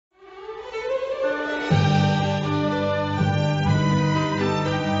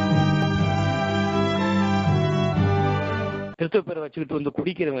கிறிஸ்துவ பேரை வச்சுக்கிட்டு வந்து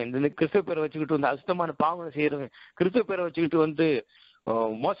குடிக்கிறவன், இந்த கிறிஸ்துவ பேரை வச்சுக்கிட்டு வந்து அசுத்தமான பாவங்களை செய்யறவன், கிறிஸ்துவ பேரை வச்சுக்கிட்டு வந்து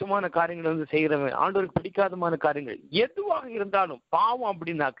மோசமான காரியங்களை வந்து செய்யறவன், ஆண்டவருக்கு பிடிக்காதமான காரியங்கள் எதுவாக இருந்தாலும் பாவம்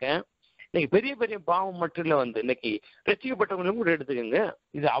அப்படின்னாக்க, இன்னைக்கு பெரிய பெரிய பாவம் மட்டும் இல்ல, வந்து இன்னைக்கு ரட்சிக்கப்பட்டவங்களும் கூட எடுத்துக்கோங்க,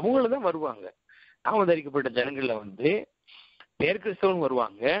 இது அவங்களதான் வருவாங்க. நாமதரிக்கப்பட்ட ஜனங்கள்ல வந்து பேர் கிறிஸ்தவன்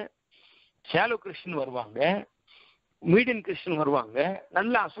வருவாங்க, ஷாலோ கிறிஸ்டின் வருவாங்க, மீடியம் கிறிஸ்டின் வருவாங்க,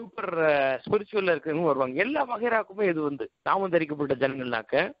 நல்லா சூப்பர் ஸ்பிரிச்சுவல்ல இருக்கிறவங்க வருவாங்க. எல்லா வகைராக்குமே இது வந்து நாமதரிக்கப்பட்ட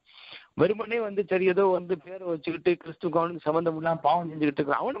ஜனங்கள்னாக்க வெறுமனே வந்து சரி ஏதோ வந்து பேரை வச்சுக்கிட்டு கிறிஸ்துவ அவனுக்கு சம்பந்தம் இல்லாம பாவம் செஞ்சுக்கிட்டு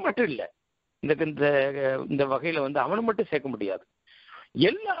இருக்கான் அவனு மட்டும் இல்லை. இந்த வகையில வந்து அவனை மட்டும் சேர்க்க முடியாது.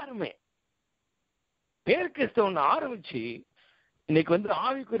 எல்லாருமே பேர் கிறிஸ்தவன் ஆரம்பிச்சு இன்னைக்கு வந்து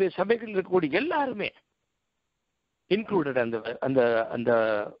ஆவிக்குரிய சபைகள் இருக்கக்கூடிய எல்லாருமே இன்க்ளூடட் அந்த அந்த அந்த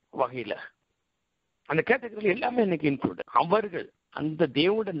வகையில, அந்த கேட்டகரியில் எல்லாமே இன்னைக்கு இன்க்ளூடட். அவர்கள் அந்த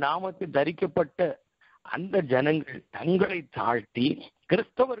தேவனுடைய நாமத்தை தரிக்கப்பட்ட அந்த ஜனங்கள் தங்களை தாழ்த்தி,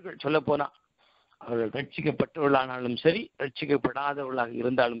 கிறிஸ்தவர்கள் சொல்ல போனா அவர்கள் ரட்சிக்கப்பட்டவர்களானாலும் சரி, ரட்சிக்கப்படாதவர்களாக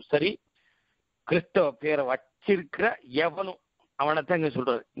இருந்தாலும் சரி, கிறிஸ்தவ பேரை வச்சிருக்கிற எவனும் அவனைத்தான் இங்க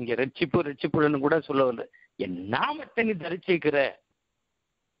சொல்றாரு. இங்க ரட்சிப்புன்னு கூட சொல்ல வந்து என் நாமத்தை நீ தரிச்சிக்கிற.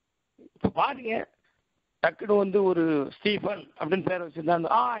 இப்ப பாருங்க, டக்குனு வந்து ஒரு ஸ்டீஃபன் அப்படின்னு பேரை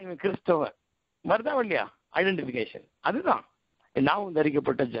வச்சிருந்தா இவன் கிறிஸ்தவன் வருதா இல்லையா? ஐடென்டிபிகேஷன் அதுதான் நாமும்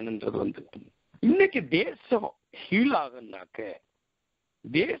தரிக்கப்பட்ட ஜனன்றது வந்து. இன்னைக்கு தேசம் ஹீல் ஆகுனாக்க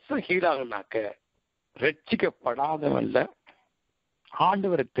ரட்சிக்கப்படாதவன் இல்ல,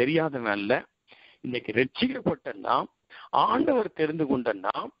 ஆண்டவரை தெரியாதவன் இல்ல. இன்னைக்கு ரட்சிக்கப்பட்ட நாம், ஆண்டவர் தெரிந்து கொண்ட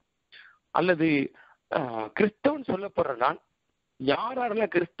நாம், அல்லது கிறிஸ்தவன் சொல்லப்படுற நான்,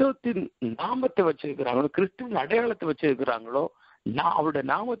 யாரெல்லாம் கிறிஸ்தவத்தின் நாமத்தை வச்சிருக்கிறாங்களோ, கிறிஸ்துவின் அடையாளத்தை வச்சிருக்கிறாங்களோ, அவருடைய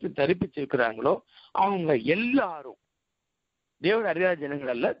நாமத்தை தரிப்பிச்சிருக்கிறாங்களோ, அவங்க எல்லாரும் தேவனை அறியாத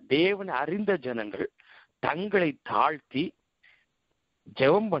ஜனங்கள் அல்ல, தேவனை அறிந்த ஜனங்கள் தங்களை தாழ்த்தி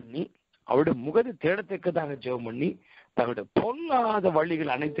ஜெபம் பண்ணி, அவருடைய முகத்தை தேடத்தக்கதாக ஜெபம் பண்ணி, தங்களுடைய பொல்லாத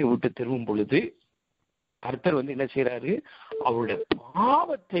வழிகள் அனைத்தை விட்டு திரும்பும் பொழுது கர்த்தர் வந்து என்ன செய்யறாரு? அவருடைய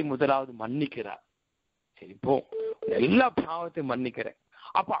பாவத்தை முதலாவது மன்னிக்கிறார். சரி போ, எல்லா பாவத்தையும் மன்னிக்கிறேன்.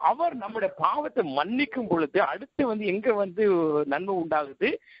 அப்ப அவர் நம்முடைய பாவத்தை மன்னிக்கும் பொழுது அடுத்து வந்து எங்க வந்து நன்மை உண்டாகுது?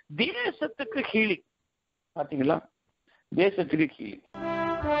 தேசத்துக்கு ஹீலிங். பாத்தீங்களா? தேசத்துக்கு ஹீலிங்.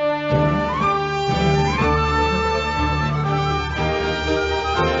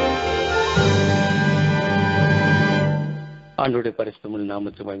 ஆண்டவருடைய பரிசுத்த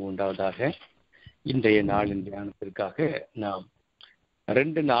நாமத்துக்கு உண்டாவதாக. இன்றைய நாளின் தியானத்திற்காக நாம்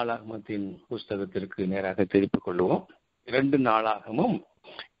 2 நாளாகமத்தின் புஸ்தகத்திற்கு நேராக திருப்பிக் கொள்வோம். 2 நாளாகமும்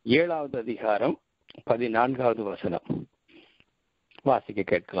 7வது அதிகாரம் 14வது வசனம் வாசிக்க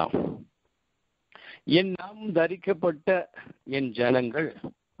கேட்கலாம். என் நாமம் தரிக்கப்பட்ட என் ஜனங்கள்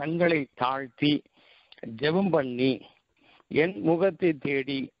தங்களை தாழ்த்தி ஜெபம் பண்ணி என் முகத்தை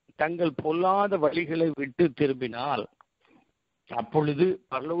தேடி தங்கள் பொல்லாத வழிகளை விட்டு திரும்பினால், அப்பொழுது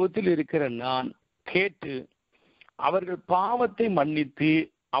பரலோகத்தில் இருக்கிற நான் கேட்டு அவர்கள் பாவத்தை மன்னித்து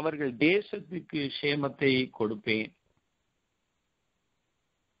அவர்கள் தேசத்துக்கு சேமத்தை கொடுப்பேன்.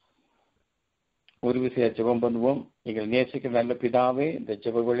 ஒரு விஷய ஜெபம் பண்ணுவோம். நீங்கள் நேசிக்க நல்ல பிதாவே, இந்த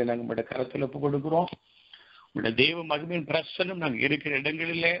ஜெபங்களை நாங்கள் உங்களுடைய கரத்தில் ஒப்பு கொடுக்கிறோம். உங்களுடைய தெய்வ மகிமையின் பிரசன்னம் நாங்கள் இருக்கிற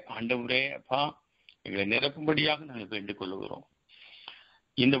இடங்களிலே ஆண்டவரே அப்பா எங்களை நிரப்பும்படியாக நாங்கள் வேண்டிக் கொள்கிறோம்.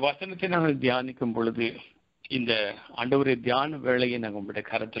 இந்த வசனத்தை நாங்கள் தியானிக்கும் பொழுது இந்த ஆண்டவரே தியான வேளையை நாங்கள் உங்களுடைய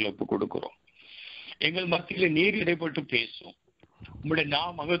கரத்தில் ஒப்பு கொடுக்கிறோம். எங்கள் மத்தியில் நீர் இடைப்பட்டு பேசும், உங்களுடைய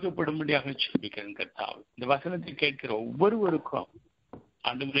நாம் மகத்துவப்படும்படியாக சொல்லிக்கிறேன் கர்த்தாவே. இந்த வசனத்தை கேட்கிற ஒவ்வொருவருக்கும்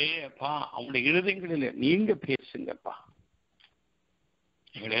ஆண்டவரே அப்பா அவங்களுடைய இருதயங்களில் நீங்க பேசுங்கப்பா.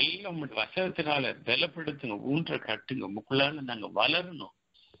 எங்களை எல்லாம் உங்களுடைய வசனத்தினால பலப்படுத்துங்க, ஊன்ற கட்டுங்க, உங்களுக்குள்ளால நாங்க வளரணும்,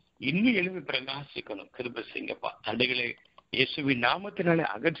 இன்னும் எழுப்பி பிரகாசிக்கணும். கிருபை செய்யுங்கப்பா. தடைகளை இயேசுவின் நாமத்தினாலே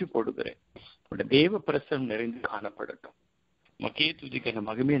அகற்றி போடுகிறேன். உங்களுடைய தேவ பிரசனம் நிறைந்து காணப்படட்டும். மக்கிய துதிக்கிற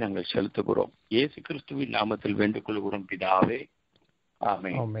மகிமையை நாங்கள் செலுத்துகிறோம். இயேசு கிறிஸ்துவின் நாமத்தில் வேண்டிக் கொள்கிறோம் பிதாவே,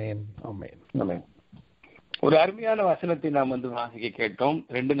 ஆமென். ஆமென். ஆமென். ஆமென். ஒரு அருமையான வசனத்தை நாம் வந்து வாசிக்க கேட்டோம்.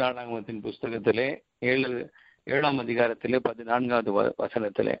 2 நாளாகமத்தின் புஸ்தகத்திலே 7ஆம் அதிகாரத்திலே 14வது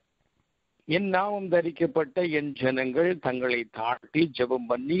வசனத்திலே, என் நாமம் தரிக்கப்பட்ட என் ஜனங்கள் தங்களை தாழ்த்தி ஜெபம்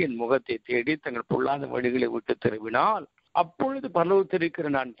பண்ணி என் முகத்தை தேடி தங்கள் பொல்லாத வழிகளை விட்டு திரும்பினால், அப்பொழுது பரலோகத்திலிருக்கிற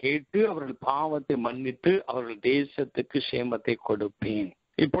நான் கேட்டு அவர்கள் பாவத்தை மன்னித்து அவர்கள் தேசத்துக்கு சேமத்தை கொடுப்பேன்.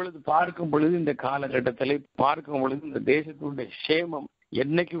 இப்பொழுது பார்க்கும் பொழுது, இந்த காலகட்டத்திலே பார்க்கும் பொழுது, இந்த தேசத்துடைய சேமம்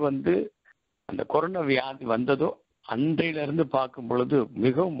என்னைக்கு வந்து அந்த கொரோனா வியாதி வந்ததோ அன்றையிலிருந்து பார்க்கும் பொழுது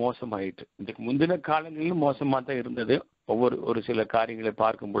மிகவும் மோசமாயிட்டு. இதுக்கு முந்தின காலங்களிலும் மோசமா தான் இருந்தது ஒரு சில காரியங்களை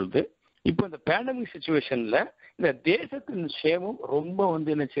பார்க்கும் பொழுது. இப்போ இந்த பேண்டமிக் சிச்சுவேஷன்ல இந்த தேசத்தின் சேமம் ரொம்ப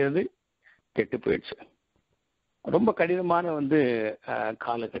வந்து என்ன செய்யறது, கெட்டு போயிடுச்சு. ரொம்ப கடினமான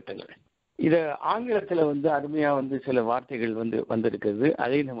காலகட்டங்கள். இதை ஆங்கிலத்தில் அருமையா சில வார்த்தைகள் வந்திருக்குது.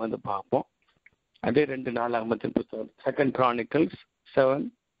 அதையும் நம்ம பார்ப்போம். அதே 2 நாளாகமத்தின் புத்தகம் 2 Chronicles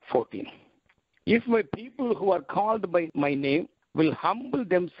 7:14. If my people who are called by my name will humble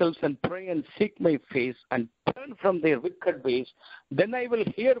themselves and pray and seek my face and turn from their wicked ways, then I will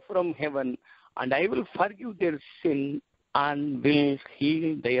hear from heaven and I will forgive their sin and will heal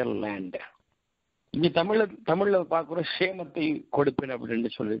their land. இங்க தமிழ்ல பார்க்குற சேமத்தை கொடுப்பேன் அப்படின்னு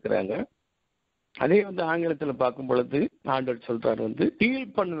சொல்லியிருக்கிறாங்க. அதே ஆங்கிலத்தில் பார்க்கும் பொழுது ஆண்டவர் சொல்றாரு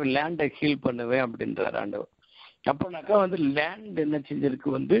ஹீல் பண்ணுவேன், லேண்டை ஹீல் பண்ணுவேன் அப்படின்றார் ஆண்டவர். அப்போனாக்கா லேண்ட் என்ன செஞ்சிருக்கு,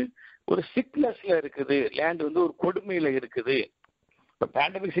 ஒரு சிக்னஸ்ல இருக்குது. லேண்ட் ஒரு கொடுமையில இருக்குது. இப்போ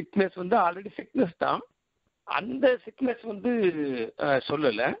பேண்டமிக் சிக்னஸ் ஆல்ரெடி சிக்னஸ் தான். அந்த சிக்னஸ்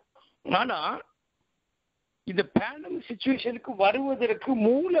சொல்லலை. ஆனா இந்த பேண்டமிக் சிச்சுவேஷனுக்கு வருவதற்கு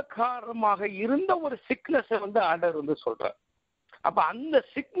மூல காரணமாக இருந்த ஒரு சிக்னஸை ஆண்டவர் சொல்றார். அப்ப அந்த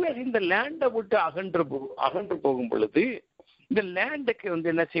சிக்னஸ் இந்த லேண்டை விட்டு அகன்று போகும் பொழுது இந்த லேண்டுக்கு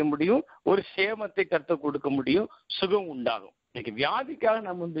என்ன செய்ய முடியும், ஒரு சேமத்தை கர்த்தர் கொடுக்க முடியும், சுகம் உண்டாகும். இன்னைக்கு வியாதிக்காக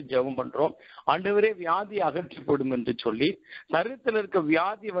நம்ம ஜெபம் பண்றோம். ஆண்டவரே வியாதி அகற்றி போடும் என்று சொல்லி சரீரத்தில் இருக்க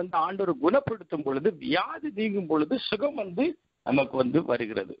வியாதியை ஆண்டவர் குணப்படுத்தும் பொழுது, வியாதி நீங்கும் பொழுது சுகம் நமக்கு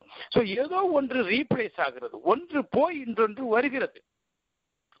வருகிறது. சோ ஏதோ ஒன்று ரீப்ளேஸ் ஆகிறது, ஒன்று போய் இன்னொன்று வருகிறது.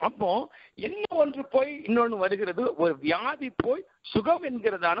 அப்போ என்ன ஒன்று போய் இன்னொன்று வருகிறது, ஒரு வியாதி போய் சுகம்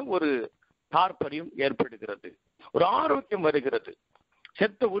என்கிறதான ஒரு தாற்பயம் ஏற்படுகிறது, ஒரு ஆரோக்கியம் வருகிறது,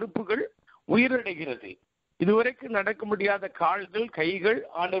 செத்த உறுப்புகள் உயிரடைகிறது. இதுவரைக்கும் நடக்க முடியாத கால்கள் கைகள்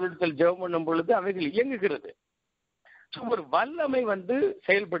ஆண்டவரிடத்தில் ஜெபம் பண்ணும் பொழுது அவைகள் இயங்குகிறது. ஒரு வல்லமை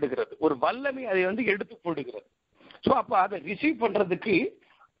செயல்படுகிறது, ஒரு வல்லமை அதை எடுத்து போடுகிறது. ஸோ அப்போ அதை ரிசீவ் பண்றதுக்கு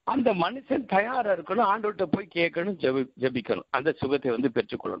அந்த மனுஷன் தயாரா இருக்கணும், ஆண்டவர்கிட்ட போய் கேட்கணும், ஜெபிக்கணும், அந்த சுகத்தை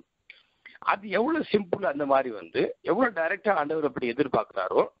பெற்றுக்கொள்ளணும். அது எவ்வளவு சிம்பிள், அந்த மாதிரி எவ்வளவு டைரக்டா ஆண்டவர் அப்படி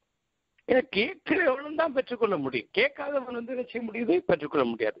எதிர்பார்க்கிறாரோ. ஏன்னா கேட்கிறவனும் தான் பெற்றுக்கொள்ள முடியும், கேட்காதவன் என்ன செய்ய முடியுது, பெற்றுக்கொள்ள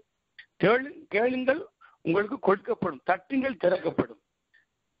முடியாது. கேளுங்கள் உங்களுக்கு கொடுக்கப்படும், தட்டுங்கள் திறக்கப்படும்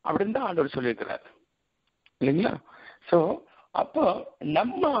அப்படின்னு தான் ஆண்டவர் சொல்லியிருக்கிறார் இல்லைங்களா? ஸோ அப்போ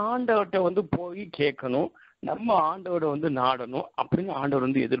நம்ம ஆண்டவர்கிட்ட போய் கேட்கணும், நம்ம ஆண்டவரை நாடணும் அப்படின்னு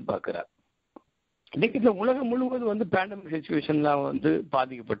ஆண்டவர் எதிர்பார்க்கிறார். இன்னைக்கு இந்த உலகம் முழுவதும் பேண்டமிக் சிச்சுவேஷன்லாம்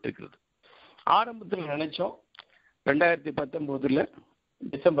பாதிக்கப்பட்டிருக்கிறது. ஆரம்பத்தில் நினைச்சோம் 2019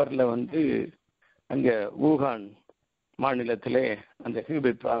 டிசம்பர்ல அங்க ஊகான் மாநிலத்திலே அந்த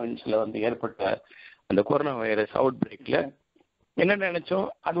ஹியூபே ப்ராவின்ஸ்ல ஏற்பட்ட அந்த கொரோனா வைரஸ் அவுட் பிரேக்ல என்ன நினைச்சோம்,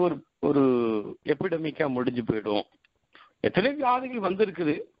 அது ஒரு எபிடமிக்கா முடிஞ்சு போயிடும். எத்தனை வியாதிகள்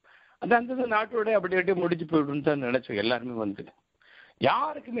வந்திருக்குது, அந்த நாட்டோட அப்படியே முடிஞ்சு போயிடும் தான் நினைச்சோம் எல்லாருமே.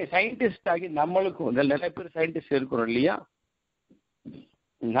 யாருக்குமே சயின்டிஸ்ட் ஆகி நம்மளுக்கும் நிறைய பேர் சயின்டிஸ்ட் இருக்கிறோம் இல்லையா,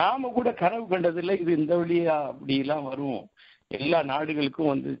 நாம கூட கனவு கண்டதில்லை இது இந்த வழியா அப்படிலாம் வரும், எல்லா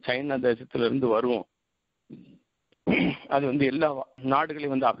நாடுகளுக்கும் சைனா தேசத்துல இருந்து வரும், அது எல்லா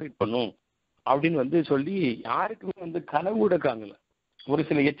நாடுகளையும் அஃபெக்ட் பண்ணும் அப்படின்னு சொல்லி யாருக்குமே கனவு கூட காங்கல. ஒரு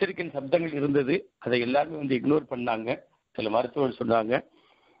சில எச்சரிக்கை சப்தங்கள் இருந்தது, அதை எல்லாருமே இக்னோர் பண்ணாங்க. சில மருத்துவர்கள் சொன்னாங்க,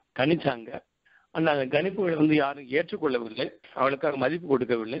 கணிச்சாங்க. ஆனால் அந்த கணிப்புகளை யாரும் ஏற்றுக்கொள்ளவில்லை, அவளுக்காக மதிப்பு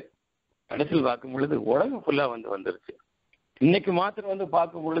கொடுக்கவில்லை. கடைசியில் பார்க்கும் பொழுது உலகம் ஃபுல்லா வந்துருச்சு. இன்னைக்கு மாத்திரம்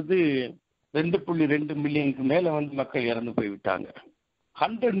பார்க்கும் பொழுது 2.2 மில்லியனுக்கு மேல மக்கள் இறந்து போய்விட்டாங்க.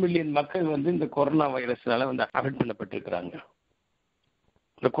 100 மில்லியன் மக்கள் இந்த கொரோனா வைரஸ்னால அஃபெக்ட் பண்ணப்பட்டிருக்கிறாங்க.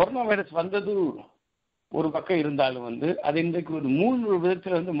 இந்த கொரோனா வைரஸ் வந்தது ஒரு பக்கம் இருந்தாலும் அது இன்றைக்கு ஒரு 3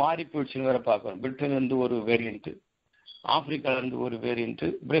 விதத்துல மாறி போயிடுச்சுன்னு வேற பார்க்கணும். பிரிட்டன்ல இருந்து ஒரு வேரியன்ட், ஆப்பிரிக்கால இருந்து ஒரு வேரியன்ட்,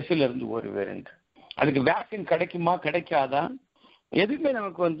 பிரேசில்ல இருந்து ஒரு வேரியன்ட். அதுக்கு வேக்சின் கிடைக்குமா கிடைக்காதா எதுவுமே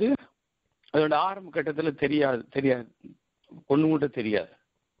நமக்கு அதோட ஆரம்ப கட்டத்துல தெரியாது ஒண்ணு கூட தெரியாது.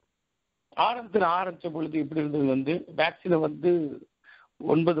 ஆரம்பிச்ச பொழுது இப்படி இருந்தது வேக்சினை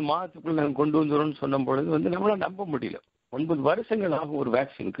 9 மாதத்துக்குள்ள நாங்கள் கொண்டு வந்துடும்னு சொன்ன பொழுது நம்மளால நம்ப முடியல. 9 வருஷங்கள் ஆகும் ஒரு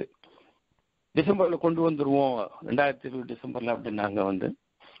வேக்சினுக்கு. டிசம்பர்ல கொண்டு வந்துருவோம் 2020 டிசம்பர்ல அப்படின்னாங்க.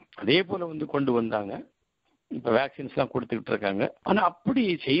 அதே போல கொண்டு வந்தாங்க. இப்ப வேக்சின்ஸ் எல்லாம் கொடுத்துக்கிட்டு இருக்காங்க. ஆனா அப்படி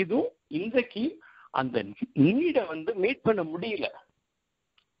செய்தும் இன்றைக்கு அந்த நீடை மீட் பண்ண முடியல.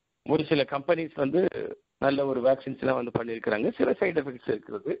 ஒரு சில கம்பெனிஸ் நல்ல ஒரு வேக்சின்ஸ் எல்லாம் பண்ணியிருக்கிறாங்க, சில சைடு எஃபெக்ட்ஸ்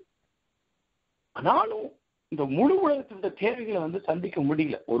இருக்கிறது. ஆனாலும் இந்த முழு உலகத்தோட தேவைகளை சந்திக்க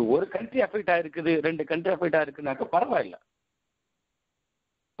முடியல. ஒரு கண்ட்ரி அஃபெக்ட் ஆயிருக்குது, 2 கண்ட்ரி அஃபெக்ட் ஆயிருக்குனாக்க பரவாயில்ல,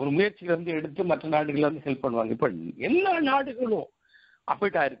 ஒரு முயற்சியில எடுத்து மற்ற நாடுகள் ஹெல்ப் பண்ணுவாங்க. இப்ப எல்லா நாடுகளும்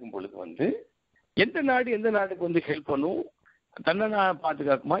அஃபெக்ட் ஆயிருக்கும் பொழுது எந்த நாடுக்கு ஹெல்ப் பண்ணும், தன்னை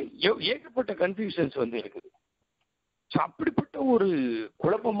பாதுகாக்குமா, ஏகப்பட்ட கன்ஃபியூஷன்ஸ் இருக்குது. அப்படிப்பட்ட ஒரு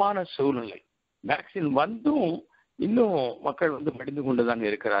குழப்பமான சூழ்நிலை. வேக்சின் வந்தும் இன்னும் மக்கள் மடிந்து கொண்டுதான்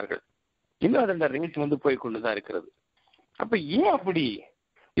இருக்கிறார்கள். இன்னும் அதோட ரேட் வந்து போய் கொண்டுதான் இருக்கிறது. அப்ப ஏன் அப்படி?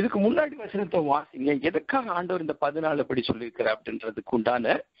 இதுக்கு முன்னாடி வசனத்தை வாசிங்க, எதுக்காக ஆண்டவர் இந்த 14 படி சொல்லியிருக்கிறார் அப்படின்றதுக்கு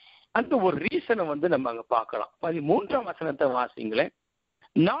உண்டான அந்த ஒரு ரீசனை வந்து நம்ம அங்க பார்க்கலாம். 13ஆம் வசனத்தை வாசிங்களேன்.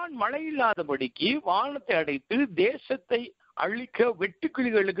 நான் மழை இல்லாதபடிக்கு வானத்தை அடைத்து தேசத்தை அழிக்க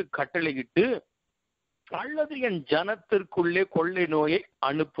வெட்டுக்கிளிகளுக்கு கட்டளையிட்டு அல்லது என் ஜனத்திற்குள்ளே கொள்ளை நோயை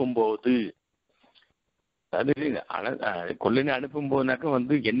அனுப்பும் போது, அது கொள்ளை நோய் அனுப்பும் போதுனாக்க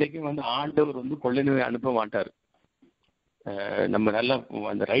வந்து என்னைக்கும் வந்து ஆண்டவர் வந்து கொள்ளை நோயை அனுப்ப மாட்டார். நம்ம நல்லா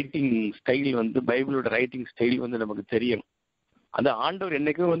அந்த ரைட்டிங் ஸ்டைல் வந்து பைபிளோட ரைட்டிங் ஸ்டைல் வந்து நமக்கு தெரியும். அந்த ஆண்டவர்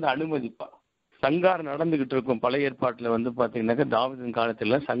என்னைக்கும் வந்து அனுமதிப்பார். சங்காரம் நடந்துகிட்டு இருக்கும். பழைய ஏற்பாட்டில் வந்து பார்த்தீங்கன்னாக்கா தாவீதின்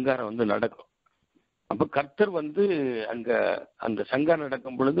காலத்துல சங்காரம் வந்து நடக்கும். அப்ப கர்த்தர் வந்து அங்க அந்த சங்காரம்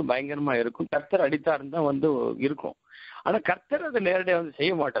நடக்கும் பொழுது பயங்கரமா இருக்கும். கர்த்தர் அடித்தாருன்னு தான் வந்து இருக்கும். ஆனா கர்த்தர் அதை நேரடியாக வந்து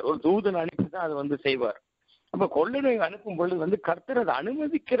செய்ய மாட்டார். ஒரு தூதன் அனுப்பி தான் அதை வந்து செய்வார். அப்ப கொள்ளை நோய் அனுப்பும் பொழுது வந்து கர்த்தர் அதை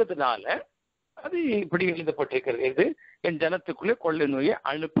அனுமதிக்கிறதுனால அது இப்படி எழுதப்பட்டிருக்கிறது. இது என் ஜனத்துக்குள்ளே கொள்ளை நோயை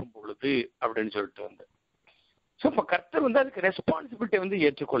அனுப்பும் பொழுது அப்படின்னு சொல்லிட்டு வந்து. ஸோ இப்போ கர்த்தர் வந்து அதுக்கு ரெஸ்பான்சிபிலிட்டி வந்து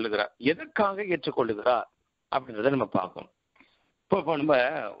ஏற்றுக்கொள்ளுகிறார். எதற்காக ஏற்றுக்கொள்ளுகிறார் அப்படின்றத நம்ம பார்க்கணும். இப்போ நம்ம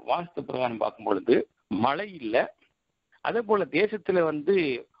வாஸ்து பிரகாரம் பார்க்கும் பொழுது மழை இல்லை, அதே போல தேசத்துல வந்து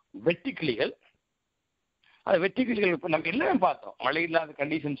வெட்டுக்கிளிகள், அது வெட்டுக்கிளிகள் இப்போ நம்ம எல்லாமே பார்த்தோம். மழை இல்லாத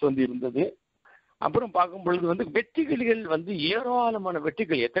கண்டிஷன்ஸ் வந்து இருந்தது. அப்புறம் பார்க்கும் பொழுது வந்து வெட்டுக்கிளிகள் வந்து ஏராளமான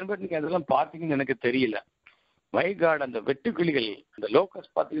வெட்டுக்கிளி. எத்தனை பேர் நீங்க அதெல்லாம் பார்த்தீங்கன்னு எனக்கு தெரியல. மைகாட், அந்த வெட்டுக்கிளிகள், அந்த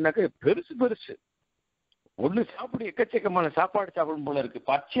லோக்கஸ் பார்த்தீங்கன்னாக்க பெருசு பெருசு. ஒன்று சாப்பிட எக்கச்சக்கமான சாப்பாடு சாப்பிடும் போல இருக்கு.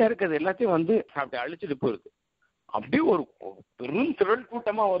 பச்சையா இருக்கிறது எல்லாத்தையும் வந்து அப்படி அழிச்சிட்டு போயிருது. அப்படியே ஒரு பெரும் திரள்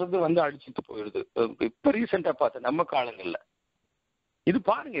கூட்டமா வருது, வந்து அழிச்சிட்டு போயிடுது. இப்ப ரீசெண்டா பார்த்தேன் நம்ம காலங்கள்ல. இது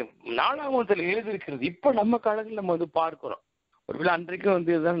பாருங்க, 4ஆம் வகுப்புல எழுதியிருக்கிறது. இப்ப நம்ம காலங்கள்ல நம்ம வந்து பார்க்கிறோம். ஒருவேளை அன்றைக்கு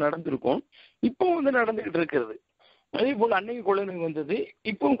வந்து இதுதான் நடந்திருக்கும், இப்போ வந்து நடந்துகிட்டு இருக்கிறது. அதே போல அன்னைக்கு கொள்ளை நோய் வந்தது,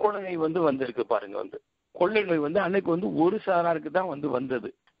 இப்பவும் கொள்ளை நோய் வந்து வந்திருக்கு பாருங்க. வந்து கொள்ளை நோய் வந்து அன்னைக்கு வந்து ஒரு சாராருக்கு தான் வந்து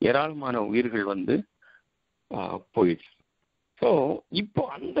வந்தது. ஏராளமான உயிர்கள் வந்து போயிடுச்சு. ஸோ இப்போ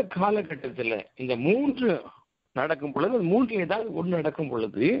அந்த காலகட்டத்தில் இந்த 3 நடக்கும் பொழுது, அது 3 ஏதாவது ஒன்று நடக்கும்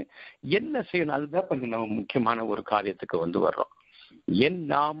பொழுது என்ன செய்யணும்? அதுதான் கொஞ்சம் நம்ம முக்கியமான ஒரு காரியத்துக்கு வந்து வர்றோம். என்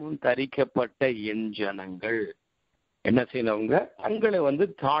நாமும் தரிக்கப்பட்ட என் ஜனங்கள் என்ன செய்யணும்? அவங்க தங்களை வந்து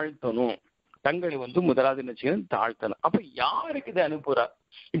தாழ்த்தணும். தங்களை வந்து முதலாவது என்ன செய்யணும்? தாழ்த்தணும். அப்ப யாருக்கு இதை அனுப்புறார்?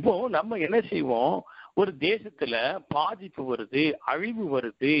 இப்போ நம்ம என்ன செய்வோம்? ஒரு தேசத்துல பாதிப்பு வருது, அழிவு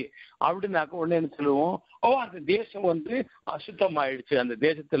வருது அப்படின்னாக்க உடனே என்ன சொல்லுவோம்? அந்த தேசம் வந்து அசுத்தமாயிடுச்சு, அந்த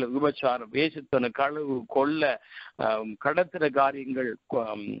தேசத்துல விபச்சாரம், வேசித்தனம், களவு, கொள்ளை, கடத்துற காரியங்கள்,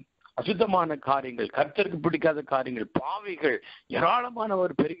 அசுத்தமான காரியங்கள், கர்த்தருக்கு பிடிக்காத காரியங்கள், பாவிகள்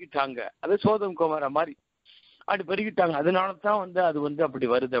ஏராளமானவர் பெருகிட்டாங்க. அது சோதம் குமார மாதிரி அப்படி பெருகிட்டாங்க. அதனால தான் வந்து அது வந்து அப்படி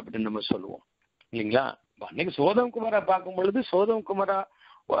வருது அப்படின்னு நம்ம சொல்லுவோம் இல்லைங்களா? அன்னைக்கு சோதம் குமாரா பார்க்கும் பொழுது சோதம் குமாரா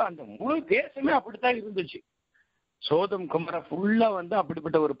அந்த முழு தேசமே அப்படித்தான் இருந்துச்சு. சோதம் குமாரா ஃபுல்லா வந்து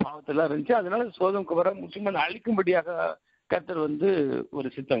அப்படிப்பட்ட ஒரு பாவத்தெல்லாம் இருந்துச்சு. அதனால சோதம் குமாரா முஸ்லிம்களை அழிக்கும்படியாக கர்த்தர் வந்து ஒரு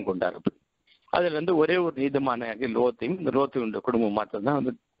சித்தம் கொண்டார். அதுல வந்து ஒரே ஒரு நீதமான லோத்தையும், இந்த லோத்தையும் குடும்பம் மாத்திரம் தான்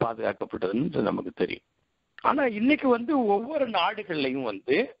வந்து பாதுகாக்கப்பட்டதுன்னு நமக்கு தெரியும். ஆனா இன்னைக்கு வந்து ஒவ்வொரு நாடுகள்லையும்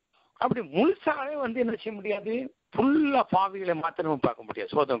வந்து அப்படி முழுசாவே வந்து என்ன செய்ய முடியாது, ஃபுல்லா பாவிகளை மாத்திரமா பார்க்க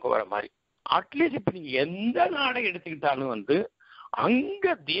முடியாது சோதம் குமாரா மாதிரி. அட்லீஸ்ட் இப்ப நீங்க எந்த நாடை எடுத்துக்கிட்டாலும் வந்து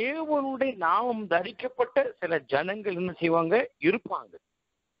அங்க தேவனுடைய நாமம் தரிக்கப்பட்ட சில ஜனங்கள் என்ன செய்வாங்க? இருப்பாங்க.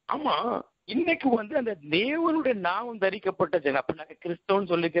 ஆமா, இன்னைக்கு வந்து அந்த தேவனுடைய நாமம் தரிக்கப்பட்ட ஜனம், அப்ப நாங்க கிறிஸ்தவன்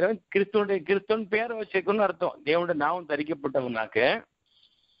சொல்லிக்கிறவன், கிறிஸ்தவன் பேரை வச்சுக்கணும்னு அர்த்தம். தேவனுடைய நாமம் தரிக்கப்பட்டவனாக்க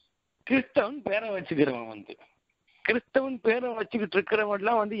கிறிஸ்தவன் பேரை வச்சுக்கிறவன் வந்து, கிறிஸ்தவன் பேரை வச்சுக்கிட்டு இருக்கிறவன்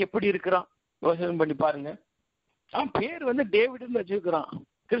எல்லாம் வந்து எப்படி இருக்கிறான் யோசனை பண்ணி பாருங்க. அவன் பேர் வந்து டேவிட்னு வச்சுக்கிறான்,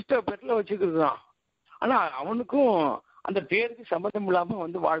 கிறிஸ்தவ பேர்ல வச்சுக்கிறான். ஆனா அவனுக்கும் அந்த பேருக்கு சம்பந்தம் இல்லாம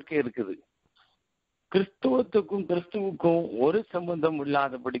வந்து வாழ்க்கை இருக்குது. கிறிஸ்துவுக்கும் ஒரு சம்பந்தம்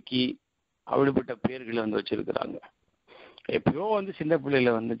இல்லாதபடிக்கு அப்படிப்பட்ட பேர்களை வந்து வச்சிருக்கிறாங்க. எப்பயோ வந்து சின்ன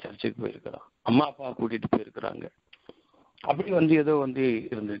பிள்ளைல வந்து சர்ச்சுக்கு போயிருக்கிறான், அம்மா அப்பா கூட்டிட்டு போயிருக்கிறாங்க, அப்படி வந்து ஏதோ வந்து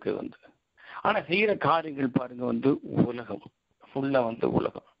இருந்திருக்கு வந்து. ஆனா செய்யற காரியங்கள் பாருங்க வந்து உலகம் ஃபுல்லா வந்து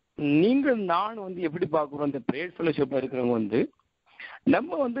உலகம். நீங்கள் நான் வந்து எப்படி பார்க்குறோம்? இந்த பிரேயர் ஃபெலோஷிப்ல இருக்கிறவங்க வந்து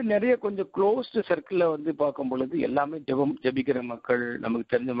நம்ம வந்து நிறைய கொஞ்சம் க்ளோஸ்டு சர்க்கிள்ல வந்து பார்க்கும் பொழுது எல்லாமே ஜெபிக்கிற மக்கள், நமக்கு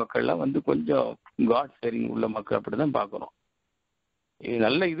தெரிஞ்ச மக்கள்லாம் வந்து கொஞ்சம் காட் ஃபேரிங் உள்ள மக்கள் அப்படிதான் பார்க்குறோம். இது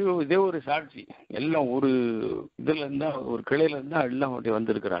நல்ல இதே ஒரு சாட்சி. எல்லாம் ஒரு இதுல இருந்தா, ஒரு கிளையில இருந்தா எல்லாம் அப்படி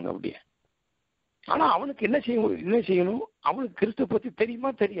வந்திருக்கிறாங்க அப்படியே. ஆனா அவனுக்கு என்ன செய்யணும்? அவனுக்கு கிறிஸ்துவ பத்தி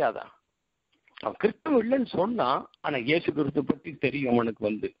தெரியுமா தெரியாதா? அவன் கிறிஸ்துவ இல்லைன்னு சொன்னா, ஆனா இயேசு கிறிஸ்து பத்தி தெரியும் அவனுக்கு,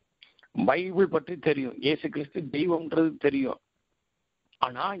 வந்து பைபிள் பற்றி தெரியும், இயேசு கிறிஸ்து தெய்வம்ன்றது தெரியும்.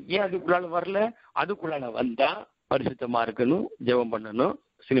 ஆனா ஏன் அதுக்குள்ளால வரல? அதுக்குள்ளால வந்தா பரிசுத்தமா இருக்கணும், ஜெபம் பண்ணணும்,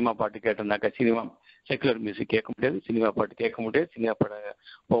 சினிமா பாட்டு கேட்டோம்னாக்கா செக்குலர் மியூசிக் கேட்க முடியாது, சினிமா பாட்டு கேட்க முடியாது, சினிமா பாட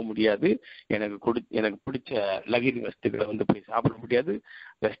போக முடியாது, எனக்கு பிடிச்ச லகிரி வஸ்துக்களை வந்து போய் சாப்பிட முடியாது,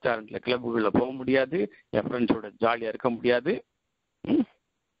 ரெஸ்டாரண்ட்ல கிளப்புகளில் போக முடியாது, என் ஃப்ரெண்ட்ஸோட ஜாலியாக இருக்க முடியாது,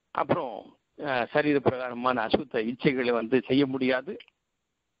 அப்புறம் சரீர பிரகாரமான அசுத்த இச்சைகளை வந்து செய்ய முடியாது.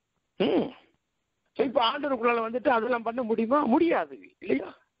 இப்ப ஆண்டவருக்குள்ள வந்துட்டு அதெல்லாம் பண்ண முடியுமா? முடியாது இல்லையா?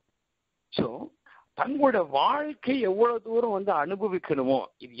 ஸோ தங்களோட வாழ்க்கை எவ்வளவு தூரம் வந்து அனுபவிக்கணுமோ,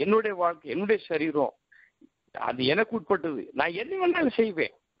 இது என்னுடைய வாழ்க்கை, என்னுடைய சரீரம், அது எனக்கு உட்பட்டது, நான் என்ன வேணாலும்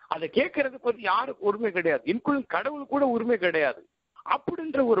செய்வேன், அதை கேட்கறதுக்கு வந்து யாருக்கு உரிமை கிடையாது, இன்க்ளூடிங் கடவுள் கூட உரிமை கிடையாது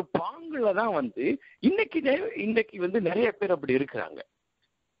அப்படின்ற ஒரு பாங்குல தான் வந்து இன்னைக்கு வந்து நிறைய பேர் அப்படி இருக்கிறாங்க.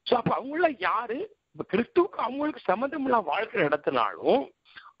 ஸோ அப்ப அவங்கள யாரு இப்ப கிறிஸ்துவுக்கு அவங்களுக்கு சம்மந்தம் இல்லாம வாழ்க்கை நடத்தினாலும்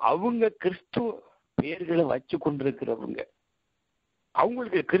அவங்க கிறிஸ்துவ பேர்களை வச்சு கொண்டிருக்கிறவங்க,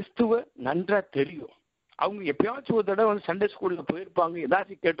 அவங்களுக்கு கிறிஸ்துவ நன்றா தெரியும். அவங்க எப்பயாச்சும் ஒரு தடவை வந்து சண்டே ஸ்கூல்ல போயிருப்பாங்க,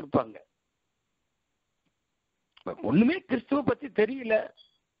 ஏதாச்சும் கேட்டிருப்பாங்க. ஒண்ணுமே கிறிஸ்துவ பத்தி தெரியல,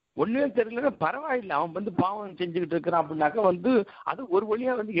 ஒண்ணுமே தெரியல, பரவாயில்லை, அவன் வந்து பாவம் செஞ்சுக்கிட்டு இருக்கிறான் அப்படின்னாக்கா வந்து அது ஒரு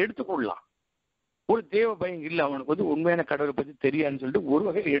வழியா வந்து எடுத்துக்கொள்ளலாம். ஒரு தேவ பயம் இல்லை, அவனுக்கு வந்து உண்மையான கடவுளை பத்தி தெரியாதுன்னு சொல்லிட்டு ஒரு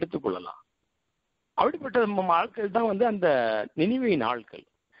வகையில் எடுத்துக்கொள்ளலாம். அப்படிப்பட்ட ஆட்கள் தான் வந்து அந்த நினிவேயின் ஆட்கள்.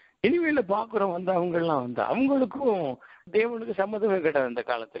 நினிவேல பாக்குறோம் வந்து அவங்கெல்லாம் வந்து அவங்களுக்கும் தேவனுக்கு சம்மதமே கிடையாது. அந்த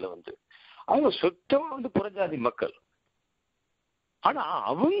காலத்துல வந்து அவங்க சுத்தமா வந்து புறஜாதி மக்கள். ஆனா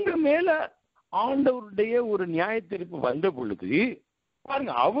அவங்க மேல ஆண்டவருடைய ஒரு நியாய தீர்ப்பு வந்த பொழுது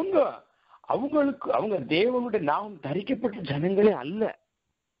பாருங்க, அவங்க தேவனுடைய நாமம் தரிக்கப்பட்ட ஜனங்களே அல்ல.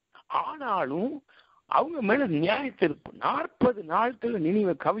 ஆனாலும் அவங்க மேல நியாய தீர்ப்பு 40 நாட்கள்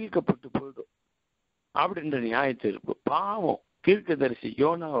நினைவை கவிழ்க்கப்பட்டு போயிடும் அப்படின்ற நியாய தீர்ப்பு. பாவம் தீர்க்கதரிசி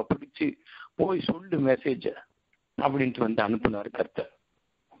யோனாவை பிடிச்சு போய் சொல்லு மெசேஜ அப்படின்ட்டு வந்து அனுப்புனாரு கர்த்தர்.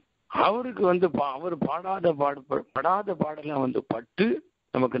 அவருக்கு வந்து அவர் படாத பாடெல்லாம் வந்து பட்டு,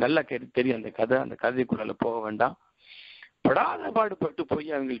 நமக்கு நல்லா தெரியும் அந்த கதை, அந்த கதைக்குள்ள போக வேண்டாம். படாத பாடுபட்டு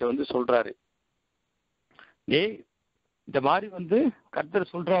போய் அவங்கள்ட்ட வந்து சொல்றாரு, இந்த மாதிரி வந்து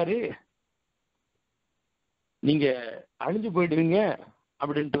கர்த்தர் சொல்றாரு, நீங்க அழிஞ்சு போயிடுவீங்க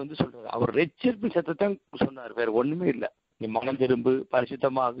அப்படின்ட்டு வந்து சொல்றாரு. அவர் எச்சரிப்பு சத்தத்தான் சொன்னார், வேற ஒண்ணுமே இல்லை. நீ மனம் திரும்பு,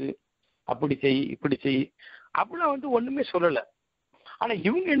 பரிசுத்தமாகு, அப்படி செய், இப்படி செய், அப்படிலாம் வந்து ஒண்ணுமே சொல்லல. ஆனா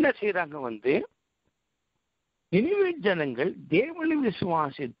இவங்க என்ன செய்யறாங்க வந்து, நினிவே ஜனங்கள் தேவனை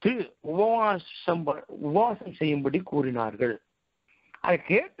விசுவாசித்து உபவாசம் செய்யும்படி கூறினார்கள். அதை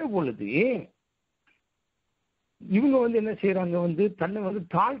கேட்ட பொழுது இவங்க வந்து என்ன செய்யறாங்க வந்து, தன்னை வந்து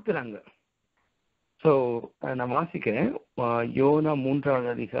தாழ்த்துறாங்க. ஸோ நான் வாசிக்கிறேன், யோனா 3வது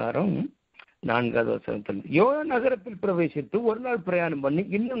அதிகாரம் 4வது வசனத்தில், யோனா நகரத்தில் பிரவேசித்து ஒரு நாள் பிரயாணம் பண்ணி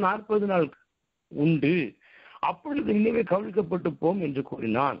இன்னும் 40 நாள் உண்டு, அப்பொழுது நினைவே கவிழ்க்கப்பட்டு போம் என்று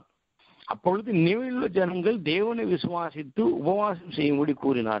கூறினான். அப்பொழுது நினைவுள்ள ஜனங்கள் தேவனை விசுவாசித்து உபவாசம் செய்யும்படி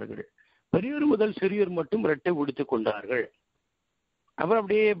கூறினார்கள். பெரியோர் முதல் சிறியோர் மட்டும் இரட்டை உடுத்திக் கொண்டார்கள். அப்புறம்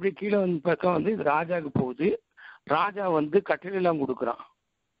அப்படியே கீழே வந்து பக்கம் வந்து இது ராஜாவுக்கு போகுது. ராஜா வந்து கட்டளையெல்லாம் கொடுக்குறான்,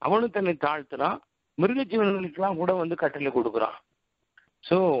 அவனும் தன்னை தாழ்த்துறான், மிருக ஜீவன்களுக்கெல்லாம் கூட வந்து கட்டளை கொடுக்குறான்.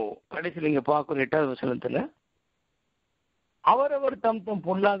 ஸோ கடைசியில் இங்க பார்க்குற 8வது வசனத்துல, அவரவர் தம்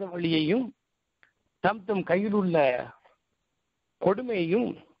பொல்லாத வழியையும் தம் கையில் உள்ள கொடுமையையும்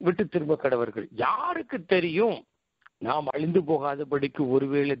விட்டு திரும்ப கடவர்கள். யாருக்கு தெரியும், நாம் அழிந்து போகாதபடிக்கு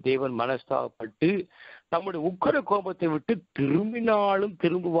ஒருவேளை தேவன் மனஸ்தாபப்பட்டு நம்முடைய உக்கிர கோபத்தை விட்டு திரும்பினாலும்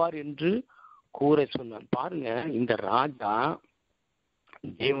திரும்புவார் என்று கூற சொன்னான். பாருங்க, இந்த ராஜா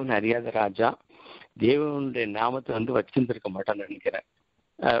தேவன் அறியாத ராஜா, தேவனுடைய நாமத்தை வந்து வச்சிருந்திருக்க மாட்டான்னு நினைக்கிறேன்.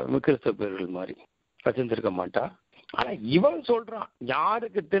 கிறிஸ்தவ பேர்கள் மாதிரி வச்சிருந்திருக்க மாட்டான். ஆனா இவன் சொல்றான்,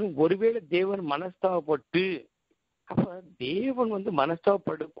 யாருக்கு தெரியும், ஒருவேளை தேவன் மனஸ்தாபப்பட்டு, அப்ப தேவன் வந்து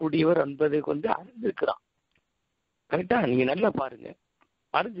மனஸ்தாபப்படக்கூடியவர் என்பதை வந்து அறிஞ்சிருக்கிறான். கரெக்டா? நீங்க நல்லா பாருங்க,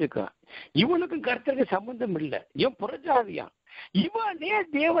 அறிஞ்சிருக்கான். இவனுக்கும் கர்த்தருக்கு சம்பந்தம் இல்லை, இவன் புறஜாதியான். இவனே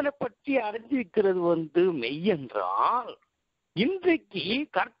தேவனை பற்றி அறிஞ்சிருக்கிறது வந்து மெய்யென்றால், இன்றைக்கு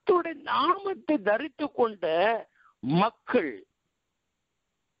கர்த்தருடைய நாமத்தை தரித்து கொண்ட மக்கள்,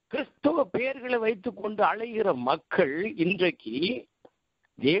 கிறிஸ்தவ பெயர்களை வைத்துக் கொண்டு அழைகிற மக்கள் இன்றைக்கு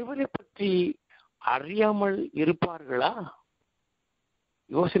தேவனை பற்றி அறியாமல் இருப்பார்களா?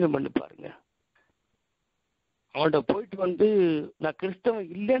 யோசனை பண்ணி பாருங்க. அவன்கிட்ட போயிட்டு வந்து நான்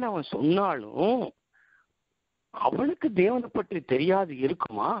கிறிஸ்தவன் இல்லைன்னு அவன் சொன்னாலும் அவனுக்கு தேவனை பற்றி தெரியாது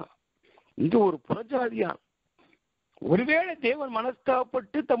இருக்குமா? இந்த ஒரு புறஜாதியான் ஒருவேளை தேவன்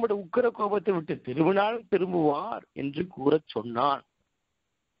மனஸ்தாபப்பட்டு தம்முடைய உக்கிர கோபத்தை விட்டு திரும்பினாலும் திரும்புவார் என்று கூற சொன்னான்.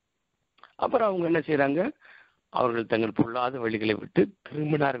 அப்புறம் அவங்க என்ன செய்யறாங்க, அவர்கள் தங்கள் பொல்லாத வழிகளை விட்டு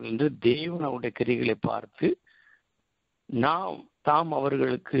திரும்பினார்கள் என்று தேவன் அவருடைய கிரிகளை பார்த்து தாம்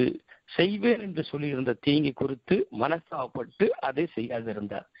அவர்களுக்கு செய்வேன் என்று சொல்லியிருந்த தீங்கி குறித்து மனஸ்தாபப்பட்டு அதை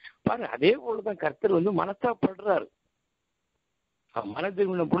செய்யாதிருந்தார். பாருங்க, அதே போலதான் கர்த்தர் வந்து மனஸ்தாபப்படுறாரு.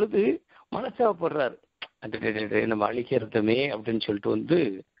 மனதில் உள்ள பொழுது மனஸ்தாபப்படுறாரு. நம்ம அழிக்கிறதுமே அப்படின்னு சொல்லிட்டு வந்து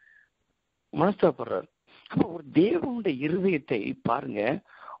மனஸ்தாபப்படுறாரு. அப்ப ஒரு தேவனுடைய இருதயத்தை பாருங்க,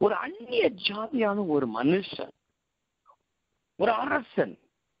 ஒரு அந்நிய ஜாதியான ஒரு மனுஷன், ஒரு அரசன்,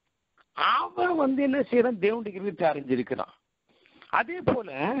 அவன் வந்து என்ன செய்யறான்? தேவனுடைய இருதயத்தை அறிஞ்சிருக்கிறான். அதே போல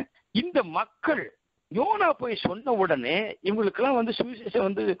இந்த மக்கள் யோனா போய் சொன்ன உடனே இவங்களுக்கெல்லாம் வந்து சுவிசேஷம்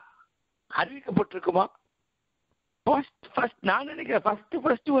வந்து அறிவிக்கப்பட்டிருக்குமா? நான் நினைக்கிறேன்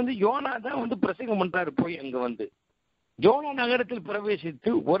ஃபர்ஸ்ட் வந்து யோனா தான் வந்து பிரசங்கம் பண்றாரு. போய் அங்க வந்து யோனா நகரத்தில் பிரவேசித்து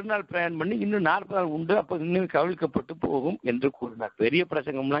ஒரு நாள் பிரயாணம் பண்ணி இன்னும் 40 நாள் உண்டு, அப்ப இன்னும் கவிழ்க்கப்பட்டு போகும் என்று கூறினார். பெரிய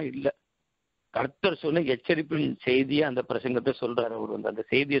பிரசங்கம்லாம் இல்லை. கர்த்தர் சொன்ன எச்சரிப்பின் செய்தியை அந்த பிரசங்கத்தை சொல்றாரு. அவர் வந்து அந்த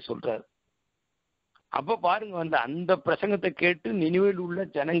செய்தியை சொல்றாரு. அப்ப பாருங்க, வந்து அந்த பிரசங்கத்தை கேட்டு நினைவில் உள்ள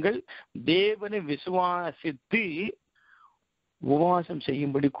ஜனங்கள் தேவனை விசுவாசித்து உபவாசம்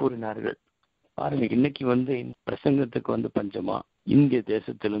செய்யும்படி கூறினார்கள். பாருங்க, இன்னைக்கு வந்து பிரசங்கத்துக்கு வந்து பஞ்சமா? இந்திய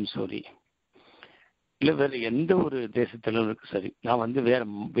தேசத்திலும் சரி, இல்ல வேற எந்த ஒரு தேசத்திலும் இருக்கு சரி. நான் வந்து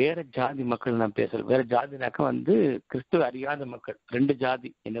வேற ஜாதி மக்கள் நான் பேசல. வேற ஜாதினாக்க வந்து கிறிஸ்துவ அறியாத மக்கள், 2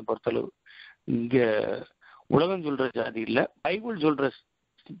 ஜாதி என்னை பொறுத்தளவு. இங்க உலகம் சொல்ற ஜாதி இல்ல, பைபிள் சொல்ற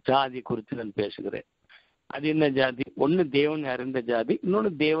ஜாதி குறித்து நான் பேசுகிறேன். அது என்ன ஜாதி? ஒன்னு தேவனை அறிந்த ஜாதி,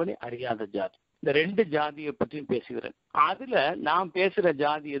 இன்னொன்னு தேவனை அறியாத ஜாதி. இந்த 2 ஜாதியை பற்றி பேசுகிறேன். அதுல நான் பேசுற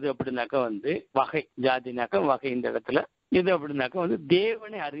ஜாதி எது அப்படின்னாக்கா வந்து வகை ஜாதினாக்கா வகை. இந்த இடத்துல எது அப்படின்னாக்கா வந்து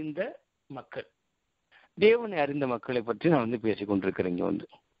தேவனை அறிந்த மக்கள். தேவனை அறிந்த மக்களை பற்றி நான் வந்து பேசிக்கொண்டிருக்கிறேன் இங்க வந்து.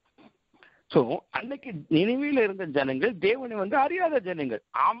 சோ அன்னைக்கு நினைவில் இருந்த ஜனங்கள் தேவனை வந்து அறியாத ஜனங்கள்.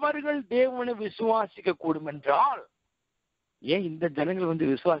 அவர்கள் தேவனை விசுவாசிக்க கூடும் என்றால் ஏன் இந்த ஜனங்கள் வந்து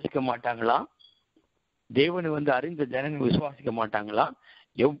விசுவாசிக்க மாட்டாங்களா? தேவனை வந்து அறிந்த ஜனங்கள் விசுவாசிக்க மாட்டாங்களா?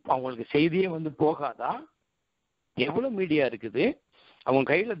 அவங்களுக்கு செய்தியே வந்து போகாதா? எவ்வளவு மீடியா இருக்குது, அவங்க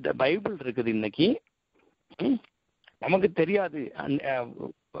கையில பைபிள் இருக்குது. இன்னைக்கு நமக்கு தெரியாது.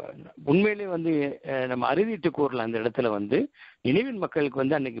 உண்மையிலே வந்து நம்ம அறுதிட்டு கூறலாம். அந்த இடத்துல வந்து நினைவின் மக்களுக்கு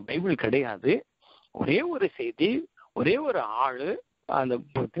வந்து அன்னைக்கு பைபிள் கிடையாது. ஒரே ஒரு செய்தி, ஒரே ஒரு ஆளு அந்த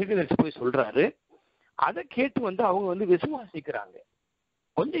தீர்க்கதரிசி போய் சொல்றாரு. அதை கேட்டு வந்து அவங்க வந்து விசுவாசிக்கிறாங்க.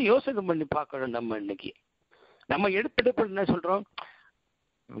 கொஞ்சம் யோசனை பண்ணி பார்க்கணும். நம்ம இன்னைக்கு நம்ம எடுத்தெடுப்பு என்ன சொல்றோம்?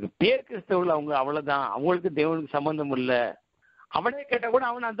 பேர் கிறிஸ்தவர்கள், அவங்க அவ்வளவுதான், அவங்களுக்கு தேவனுக்கு சம்பந்தம் இல்லை. அவனே கேட்டா கூட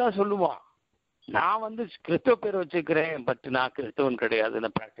அவன் அதான் சொல்லுவான், நான் வந்து கிறிஸ்தவ பேர் வச்சுக்கிறேன், பட் நான் கிறிஸ்தவன் கிடையாது,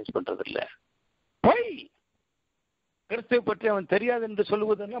 நான் பிராக்டிஸ் பண்றது இல்லை. பொய். கிறிஸ்துவ பற்றி அவன் தெரியாது என்று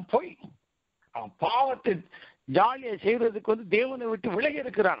சொல்லுவதெல்லாம் பொய். அவன் பாவத்தை ஜாலியை செய்யறதுக்கு வந்து தேவனை விட்டு விலகி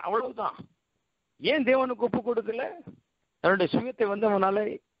இருக்கிறான், அவ்வளவுதான். ஏன் தேவனுக்கு ஒப்பு கொடுக்கல? தன்னுடைய சுயத்தை வந்து அவனால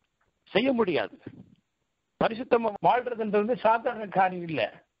செய்ய முடியாது. பரிசுத்தமா வாழ்றதுன்றது சாதாரண காரியம் இல்லை.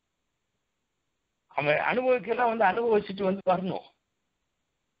 அவன் அனுபவிக்கலாம், வந்து அனுபவிச்சுட்டு வந்து வரணும்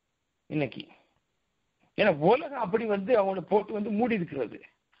இன்னைக்கு. ஏன்னா உலகம் அப்படி வந்து அவங்களை போட்டு வந்து மூடி இருக்கிறது.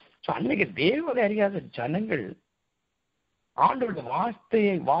 அன்னைக்கு தேவனை அறியாத ஜனங்கள் ஆண்டோட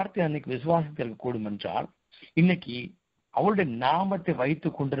வார்த்தை அன்னைக்கு விசுவாசத்திற்கு கூடும் என்றால், இன்னைக்கு அவருடைய நாமத்தை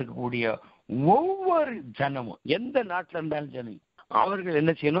வைத்துக் கொண்டிருக்கக்கூடிய ஒவ்வொரு ஜனமும், எந்த நாட்டில் இருந்தாலும் ஜனம், அவர்கள்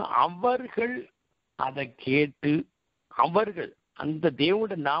என்ன செய்யணும்? அவர்கள் அதை கேட்டு அவர்கள் அந்த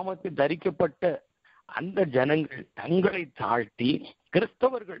தேவனுடைய நாமத்தை தரிக்கப்பட்ட அந்த ஜனங்கள் தங்களை தாழ்த்தி,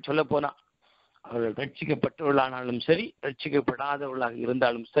 கிறிஸ்தவர்கள் சொல்ல போனா அவர்கள் ரட்சிக்கப்பட்டவர்களானாலும் சரி, ரட்சிக்கப்படாதவர்களாக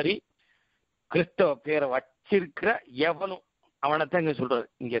இருந்தாலும் சரி, கிறிஸ்தவ பேரை வச்சிருக்கிற எவனும் அவனைத்தான் இங்க சொல்றாரு.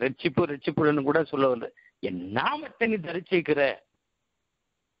 இங்க ரட்சிப்புன்னு கூட சொல்ல வந்து, என் நாமத்தை நீ தரிசிக்கிற.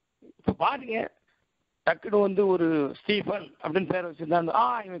 இப்ப பாருங்க, டக்குனு வந்து ஒரு ஸ்டீஃபன் அப்படின்னு பேர் வச்சிருந்தா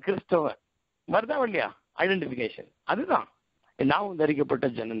இவன் கிறிஸ்தவன் வருதா இல்லையா? ஐடென்டிபிகேஷன் அதுதான். நாமும் தரிக்கப்பட்ட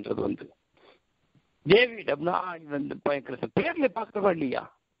ஜனன்றது வந்து டேவிட் அப்படின்னா இவன் கிறிஸ்தவன் பேர்ல பார்க்கறவா இல்லையா?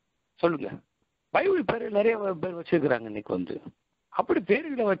 சொல்லுங்க. பைபிள் பேர் நிறைய பேர் வச்சிருக்கிறாங்க இன்னைக்கு வந்து. அப்படி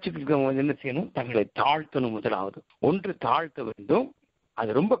பேர்களை வச்சுருக்கவங்க என்ன செய்யணும்? தங்களை தாழ்த்தணும். முதலாவது ஒன்று தாழ்த்த வேண்டும்.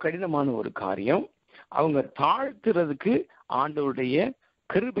 அது ரொம்ப கடினமான ஒரு காரியம். அவங்க தாழ்த்துறதுக்கு ஆண்டவருடைய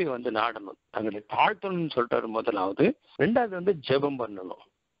கிருபை வந்து நாடணும். தங்களை தாழ்த்தணும்னு சொல்றாரு முதலாவது. 2வது வந்து ஜெபம் பண்ணணும்.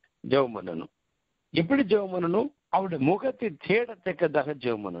 எப்படி ஜெபம் பண்ணணும்? அவருடைய முகத்தை தேடத்தக்கதாக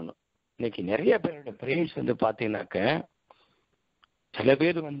ஜெபம் பண்ணணும். இன்னைக்கு நிறைய பேரோட பிரேயர்ஸ் வந்து பாத்தீங்கன்னாக்க, சில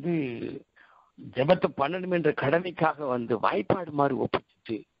பேர் வந்து ஜெபத்தை பண்ணணும் என்ற கடமைக்காக வந்து வாய்ப்பாடு மாதிரி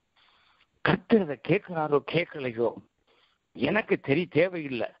ஒப்பிச்சுட்டு, கர்த்தர் கேட்கிறாரோ கேட்கலையோ எனக்கு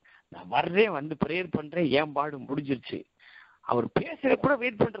தேவையில்லை, நான் வர்றேன், வந்து பிரேயர் பண்றேன், ஏன் பாடு முடிஞ்சிருச்சு, அவர் பேசுற கூட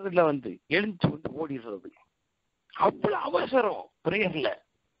வெயிட் பண்றது இல்லை, வந்து எழுந்து வந்து ஓடிடுறது. அவ்வளவு அவசரம் பிரேயர்ல.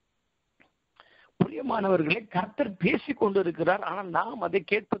 பிரியமானவர்களை கர்த்தர் பேசி கொண்டிருக்கிறார். ஆனால் நாம் அதை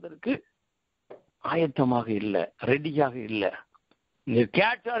கேட்பதற்கு ஆயத்தமாக இல்லை, ரெடியாக இல்லை. நீ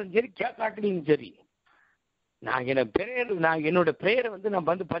கேட்டாலும் சரி, கேட்காட்டிலும் சரி, நான் என்னோட பிரேயரை நான்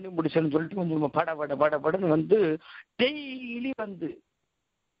பண்ணி முடிச்சேன்னு சொல்லிட்டு கொஞ்சம் படன்னு டெய்லி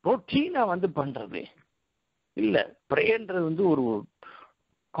ரொட்டீனா பண்றது இல்ல. பிரேயர்ன்றது ஒரு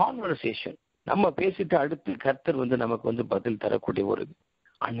கான்வர்சேஷன். நம்ம பேசிட்டு அடுத்து கர்த்தர் நமக்கு பதில் தரக்கூடிய ஒரு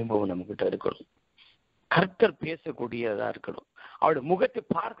அனுபவம் நம்ம கிட்ட இருக்கணும். கர்த்தர் பேசக்கூடியதா இருக்கணும். அவருடைய முகத்தை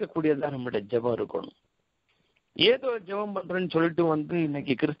பார்க்கக்கூடியதா நம்மளுடைய ஜெபம் இருக்கணும். ஏதோ ஜெபம் பண்றேன்னு சொல்லிட்டு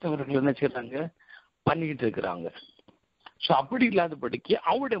இன்னைக்கு கிறிஸ்தவர்கள் என்ன செய்யறாங்க, பண்ணிக்கிட்டு இருக்கிறாங்க. சோ அப்படி இல்லாதபடிக்கு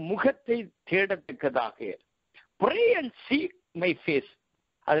அவருடைய முகத்தை தேடத்தக்கதாக pray and seek my face,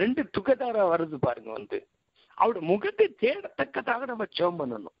 அது ரெண்டு டுகெதரா வருது பாருங்க. அவருடைய முகத்தை தேடத்தக்கதாக நம்ம ஜெபம்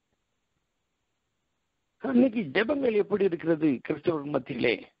பண்ணணும். இன்னைக்கு ஜெபங்கள் எப்படி இருக்கிறது கிறிஸ்தவர்கள்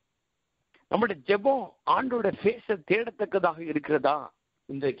மத்தியிலே? நம்முடைய ஜெபம் ஆண்டோட ஃபேஸ தேடத்தக்கதாக இருக்கிறதா?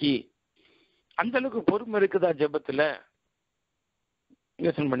 இன்றைக்கு அந்த அளவுக்கு பொறுமை இருக்குதா ஜெபத்துல?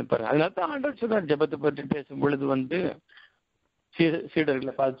 யோசனை பண்ணி பாரு. அதனால தான் ஆண்டவர் சொன்னார், ஜெபத்தை பற்றி பேசும் பொழுது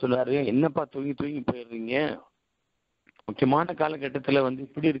சீடர்களை பார்த்து சொன்னாரு, என்னப்பா தூங்கி போயிடுறீங்க? முக்கியமான காலகட்டத்துல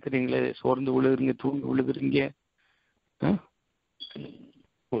இப்படி இருக்கிறீங்களே, சோர்ந்து விழுகுறீங்க, தூங்கி விழுகுறீங்க.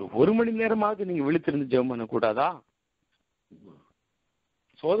 ஒரு மணி நேரமாவது நீங்க விழித்திருந்து ஜெபம் பண்ண கூடாதா?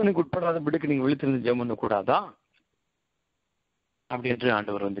 சோதனைக்கு உட்படாத பிடிக்கு நீங்க விழித்திருந்து ஜெபம் பண்ண கூடாதா அப்படின்ட்டு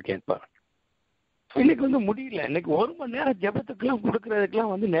ஆண்டவர் கேட்பார். இன்னைக்கு முடியல. இன்னைக்கு ஒரு மணி நேரம் ஜெபத்துக்கெல்லாம்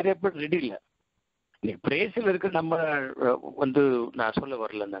கொடுக்கறதுக்கெல்லாம் நிறைய பேர் ரெடி இல்லை. இன்னைக்கு பிரேசில் இருக்க நம்ம நான் சொல்ல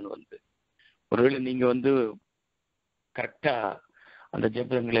வரல. நான் ஒருவேளை நீங்க கரெக்டா அந்த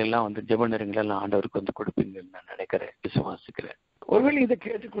ஜெபங்களை எல்லாம் ஜெப நேரங்களை எல்லாம் ஆண்டவருக்கு கொடுப்பீங்கன்னு நான் நினைக்கிறேன், விசுவாசிக்கிறேன். ஒருவேளை இதை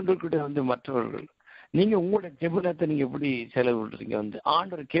கேட்டுக்கொண்டு மற்றவர்கள் நீங்க உங்களோட ஜெபனத்தை நீங்க எப்படி செலவிடுறீங்க?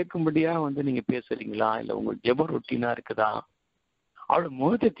 ஆண்டவர் கேட்கும்படியா நீங்க பேசுறீங்களா? இல்ல உங்க ஜெப ரொட்டீனா இருக்குதா? அவரோட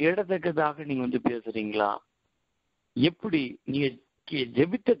முகத்தை தேடத்தக்கதாக நீங்க பேசுறீங்களா? எப்படி நீங்க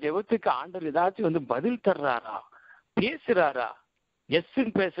ஜெபித்த ஜெபத்துக்கு ஆண்டவர் ஏதாச்சும் பதில் தர்றாரா, பேசுறாரா?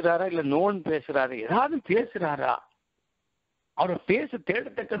 எஸ்ன்னு பேசுறாரா இல்ல நோன்னு பேசுறாரா? ஏதாவது பேசுறாரா? அவரை பேச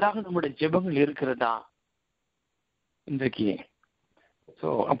தேடத்தக்கதாக நம்முடைய ஜெபங்கள் இருக்கிறதா இன்றைக்கு? ஸோ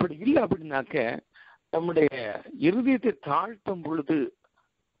அப்படி இல்லை அப்படின்னாக்க நம்முடைய இருதயத்தை தாழ்த்தும் பொழுது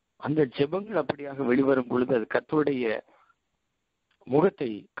அந்த ஜெபங்கள் அப்படியாக வெளிவரும் பொழுது அது கர்த்தருடைய முகத்தை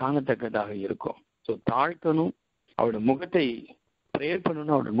காணத்தக்கதாக இருக்கும். ஸோ தாழ்த்தணும், அவருடைய முகத்தை பிரேயர்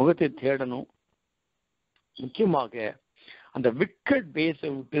பண்ணணும், அவருடைய முகத்தை தேடணும். முக்கியமாக அந்த விக்கெட்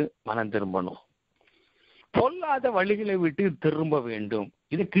பேஸை விட்டு மனம் திரும்பணும். பொல்லாத வழிகளை விட்டு திரும்ப வேண்டும்.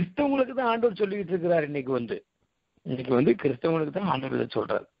 இது கிறிஸ்தவங்களுக்கு தான் ஆண்டவர் சொல்லிக்கிட்டு இருக்கிறார். இன்னைக்கு கிறிஸ்தவங்களுக்கு தான் ஆண்டவர் இதை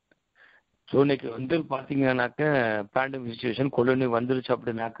சொல்றாரு. ஸோ இன்னைக்கு பாத்தீங்கன்னாக்க பேண்டமிக் சுச்சுவேஷன் கொரோனா வந்துருச்சு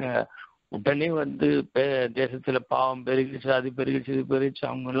அப்படின்னாக்க உடனே தேசத்துல பாவம் பெருகிடுச்சு, அது பெருகிடுச்சு, இது பெருகிடுச்சு,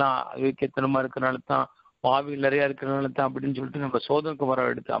 அவங்க எல்லாம் அதுக்கேத்தனமா இருக்கிறனால தான், பாவிகள் நிறைய இருக்கிறனால தான் அப்படின்னு சொல்லிட்டு நம்ம சோதம்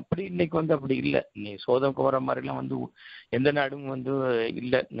குமரம் எடுத்து அப்படி இன்னைக்கு அப்படி இல்லை. இன்னைக்கு சோதம் குமரம் மாதிரிலாம் எந்த நாடும்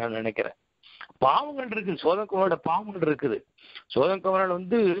இல்லை நான் நினைக்கிறேன். பாவங்கள் இருக்குது, சோதகுமாரோட பாவங்கள் இருக்குது.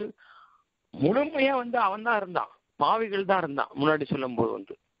 சோதகுமாரோட முழுமையா அவன் தான் இருந்தான், பாவிகள் தான் இருந்தான் முன்னாடி சொல்லும்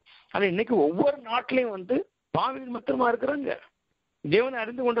போது. ஆனா இன்னைக்கு ஒவ்வொரு நாட்டிலையும் பாவிகள் மாத்திரமா இருக்கிறாங்க, தேவனை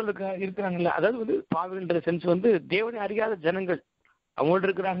அறிந்து கொண்டு இருக்கிறாங்கல்ல. அதாவது பாவிகள்ன்ற சென்ஸ் தேவனை அறியாத ஜனங்கள் அவங்கள்ட்ட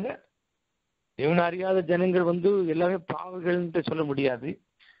இருக்கிறாங்க. தேவனை அறியாத ஜனங்கள் எல்லாமே பாவிகள்ன்ட்டு சொல்ல முடியாது.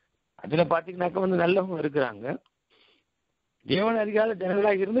 அதுல பாத்தீங்கன்னாக்க நல்லவங்க இருக்கிறாங்க. தேவன் அறியாத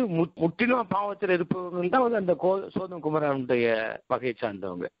ஜனங்களாக இருந்து முற்றிலும் பாவத்தில் இருப்பவர்கள் தான் அந்த சோதம் குமரனுடைய வகையை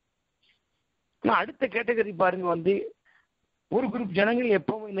சார்ந்தவங்க. அடுத்த கேட்டகரி பாருங்க, ஒரு குரூப் ஜனங்கள்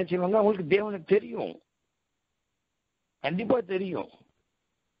எப்பவும் என்ன செய்வாங்க, அவங்களுக்கு தேவனுக்கு தெரியும், கண்டிப்பா தெரியும்.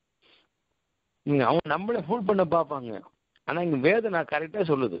 அவங்க நம்மளை ஃபூல் பண்ண பார்ப்பாங்க. ஆனா இங்க வேதம் நான் கரெக்டா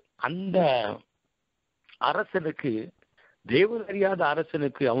சொல்லுது, அந்த அரசனுக்கு, தேவன் அறியாத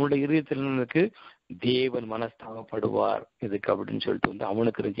அரசனுக்கு, அவனுடைய இதயத்தினனுக்கு தேவன் மனஸ்தாபப்படுவார் இதுக்கு அப்படின்னு சொல்லிட்டு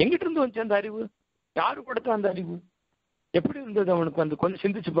அவனுக்கு இருந்துச்சு. எங்கிட்ட இருந்து வந்துச்சு அந்த அறிவு? யாரு கொடுத்தா அந்த அறிவு? எப்படி இருந்தது அவனுக்கு? கொஞ்சம்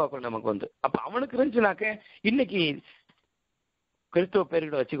சிந்திச்சு பார்க்கணும் நமக்கு. அப்ப அவனுக்கு இருந்துச்சுனாக்க இன்னைக்கு கிறிஸ்தவ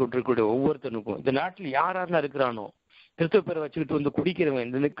பேர்களை வச்சுக்கிட்டு இருக்கக்கூடிய ஒவ்வொருத்தனுக்கும், இந்த நாட்டில் யாரெல்லாம் இருக்கிறானோ, கிறிஸ்தவ பேரை வச்சுக்கிட்டு குடிக்கிறவன்,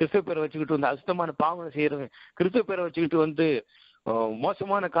 இந்த கிறிஸ்தவ பேரை வச்சுக்கிட்டு அசுத்தமான பாவங்களை செய்யறவன், கிறிஸ்தவ பேரை வச்சுக்கிட்டு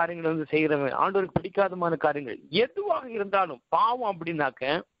மோசமான காரியங்களை செய்யறவன், ஆண்டவருக்கு பிடிக்காதமான காரியங்கள் எதுவாக இருந்தாலும் பாவம் அப்படின்னாக்க,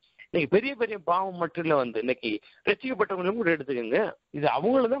 இன்னைக்கு பெரிய பெரிய பாவம் மட்டும் இல்ல இன்னைக்கு ரசிக்கப்பட்டவங்களும் கூட எடுத்துக்கோங்க, இது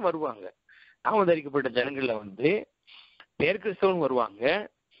அவங்களதான் வருவாங்க. நாமதரிக்கப்பட்ட ஜனங்கள்ல பேர் கிறிஸ்தவன் வருவாங்க,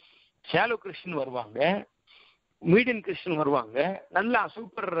 ஷாலோ கிறிஸ்டின் வருவாங்க, மீடியம் கிறிஸ்டின் வருவாங்க, நல்லா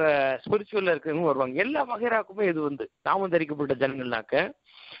சூப்பர் ஸ்பிரிச்சுவல்ல இருக்கிறவங்க வருவாங்க. எல்லா வகைராக்குமே இது நாமதரிக்கப்பட்ட ஜனங்கள்னாக்க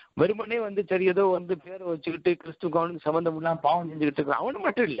வெறுமனே வந்து சரி ஏதோ வந்து பேரை வச்சுக்கிட்டு கிறிஸ்துவ அவனுக்கு சம்பந்தம் இல்லாம பாவம் செஞ்சுக்கிட்டு இருக்கான் அவனு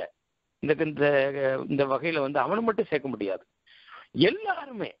மட்டும் இல்லை. இந்த வகையில வந்து அவனை மட்டும் சேர்க்க முடியாது.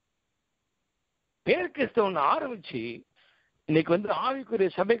 எல்லாருமே பேர் கிறிஸ்தவன் ஆரம்பிச்சு இன்னைக்கு வந்து ஆவிக்குரிய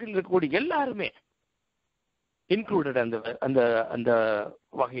சபைகள் இருக்கக்கூடிய எல்லாருமே இன்க்ளூடட் அந்த அந்த அந்த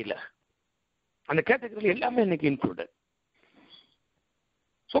வகையில, அந்த கேட்டகரியில் எல்லாமே இன்னைக்கு இன்க்ளூடட்.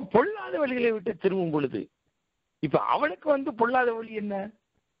 ஸோ பொல்லாத வழிகளை விட்டு திரும்பும் பொழுது இப்ப அவனுக்கு வந்து பொல்லாத வழி என்ன?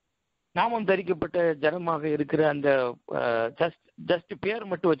 நாமம் தரிக்கப்பட்ட ஜனமாக இருக்கிற அந்த ஜஸ்ட் பேர்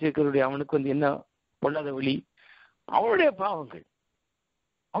மட்டும் வச்சிருக்கிறவருடைய அவனுக்கு வந்து என்ன பொல்லாத வழி? அவனுடைய பாவங்கள்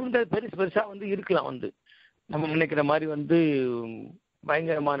அவனுக்கு பெருசு பெருசா வந்து இருக்கலாம். வந்து நம்ம நினைக்கிற மாதிரி வந்து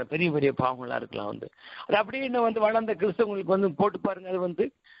பயங்கரமான பெரிய பெரிய பாவங்களா இருக்கலாம். வந்து அது அப்படியே என்ன வந்து வளர்ந்த கிறிஸ்தவங்களுக்கு வந்து போட்டு பாருங்க. அது வந்து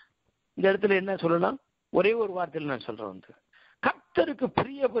இந்த இடத்துல என்ன சொல்லலாம், ஒரே ஒரு வார்த்தையில் நான் சொல்றேன், வந்து கர்த்தருக்கு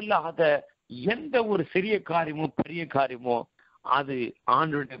பிரியமில்லாத எந்த ஒரு சிறிய காரியமோ பெரிய காரியமோ அது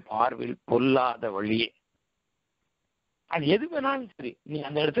ஆண்டவருடைய பார்வையில் பொல்லாத வழியே. அது எது வேணாலும் சரி, நீ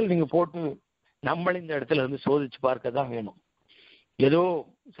அந்த இடத்துல நீங்க போட்டு நம்மள இந்த இடத்துல வந்து சோதிச்சு பார்க்க தான் வேணும். ஏதோ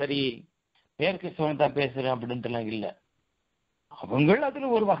சரி பேருக்கு தான் பேசுறேன் அப்படின்ட்டுலாம் இல்லை. அவங்கள் அதுல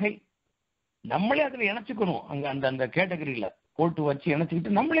ஒரு வகை, நம்மளே அதுல இணைச்சுக்கணும். அங்க அந்த அந்த கேட்டகரியில போட்டு வச்சு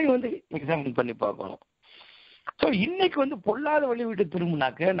இணைச்சுக்கிட்டு நம்மளே வந்து எக்ஸாமின் பண்ணி பார்க்கணும். ஸோ இன்னைக்கு வந்து பொல்லாத வழி விட்டு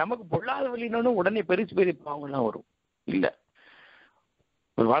திரும்பினாக்க நமக்கு பொல்லாத வழினாலும் உடனே பெருசு பெரிய பாவங்கள்லாம் வரும். இல்லை,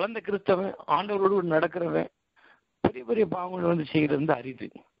 ஒரு வளர்ந்த கிறிஸ்தவன் ஆண்டவரோடு நடக்கிறவன் பெரிய பெரிய பாவங்கள் வந்து செய்கிறது வந்து அரிது.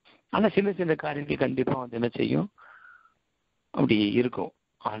 ஆனா சின்ன சின்ன காரியங்கள் கண்டிப்பா வந்து என்ன செய்யும், அப்படி இருக்கும்.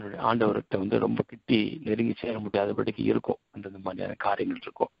 ஆண்டவர்கிட்ட வந்து ரொம்ப கிட்டி நெருங்கி சேர முடியாதபடிக்கு இருக்கும். அந்த மாதிரியான காரியங்கள்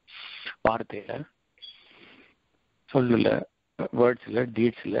இருக்கும். வார்த்தையில, சொல்லல, வேர்ட்ஸ்ல,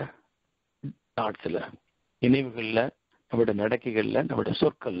 டீட்ஸ்ல, தாட்ஸ்ல, நினைவுகள்ல, நம்மளோட நடக்கைகள்ல, நம்மளோட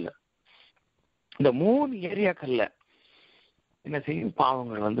சொற்கள்ல, இந்த 3 ஏரியாக்கள்ல என்ன செய்யும்,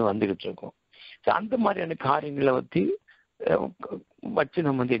 பாவங்கள் வந்து வந்துகிட்டு இருக்கும். அந்த மாதிரியான காரியங்களை வச்சு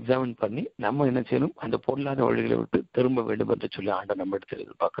நம்ம வந்து எக்ஸாமின் பண்ணி நம்ம என்ன செய்யணும், அந்த பொருளாத வழிகளை விட்டு திரும்ப வேண்டும் என்று சொல்லி ஆண்டவர் நம்ம இடத்துல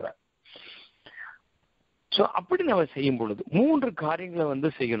எதிர்பார்க்கிறார். ஸோ அப்படி நம்ம செய்யும் பொழுது 3 காரியங்களை வந்து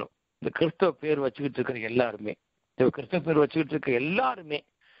செய்யணும். இந்த கிறிஸ்தவ பேர் வச்சுக்கிட்டு இருக்கிற எல்லாருமே, கிறிஸ்தவ பேர் வச்சுக்கிட்டு இருக்க எல்லாருமே,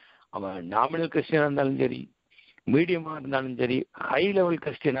 அவன் நாமினல் கிறிஸ்டியனா இருந்தாலும் சரி, மீடியமா இருந்தாலும் சரி, ஹை லெவல்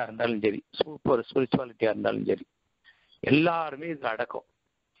கிறிஸ்டியனா இருந்தாலும் சரி, சூப்பர் ஸ்பிரிச்சுவாலிட்டியா இருந்தாலும் சரி, எல்லாருமே இதுல அடக்கம்.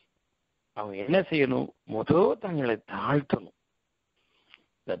 அவங்க என்ன செய்யணும், தங்களை தாழ்த்தணும்.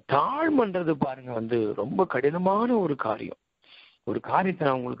 இந்த தாழ்மன்றது பாருங்க வந்து ரொம்ப கடினமான ஒரு காரியம். ஒரு காரியத்தை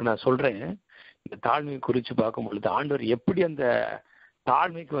நான் உங்களுக்கு சொல்றேன். இந்த தாழ்மையை குறித்து பார்க்கும் பொழுது ஆண்டவர் எப்படி அந்த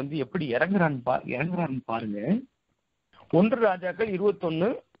தாழ்மைக்கு வந்து எப்படி இறங்குறான்னு பாருங்க. 1 ராஜாக்கள்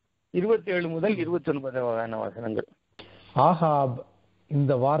 21:27 முதல் 29 வசனங்கள். ஆகாப்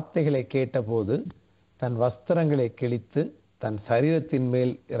இந்த வார்த்தைகளை கேட்டபோது தன் வஸ்திரங்களை கிழித்து தன் சரீரத்தின்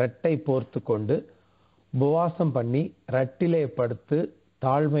மேல் இரட்டை போர்த்து கொண்டு உபவாசம் பண்ணி ரட்டிலே படுத்து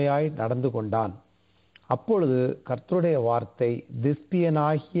தாழ்மையாய் நடந்து கொண்டான். அப்பொழுது கர்த்தருடைய வார்த்தை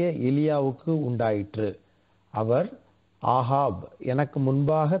திஸ்பியனாகிய எலியாவுக்கு உண்டாயிற்று. அவர், ஆகாப் எனக்கு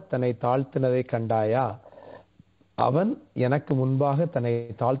முன்பாக தன்னை தாழ்த்தினதை கண்டாயா? அவன் எனக்கு முன்பாக தன்னை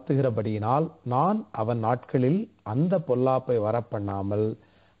தாழ்த்துகிறபடியினால் நான் அவன் நாட்களில் அந்த பொல்லாப்பை வரப்பண்ணாமல்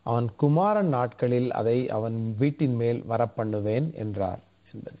அவன் குமாரன் நாட்களில் அதை அவன் வீட்டின் மேல் வரப்பண்ணுவேன் என்றார்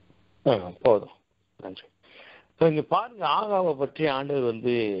என்பது போதும். நன்றி. இங்க பாருங்க, ஆகாவை பற்றி ஆண்டவர்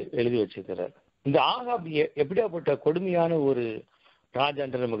வந்து எழுதி வச்சிருக்கிறார். இந்த ஆகாப் எப்படியாப்பட்ட கொடுமையான ஒரு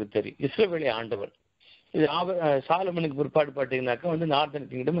ராஜான்ற நமக்கு தெரியும். இஸ்ரவேலை ஆண்டவர். இது சாலமனுக்கு பிற்பாடு பார்த்தீங்கன்னாக்கா வந்து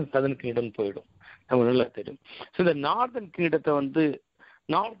நார்தன் கிங்டம், சதர்ன் கிங்டம் போயிடும். நமக்கு நல்லா தெரியும். ஸோ இந்த நார்தன் கிங்டத்தை வந்து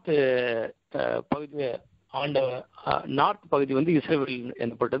நார்த் பகுதியை ஆண்டவர், நார்த் பகுதி வந்து இஸ்ரவேல்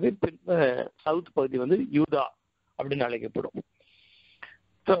எனப்பட்டது. சவுத் பகுதி வந்து யூதா அப்படின்னு அழைக்கப்படும்.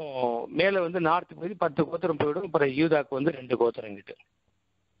 ஸோ மேல வந்து நார்த் பகுதி 10 கோத்திரம் போயிடும். அப்புறம் யூதாக்கு வந்து 2 கோத்திரம் கிட்ட.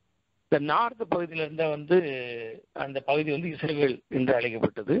 இந்த நார்த் பகுதியில இருந்த வந்து அந்த பகுதி வந்து இஸ்ரவேல் என்று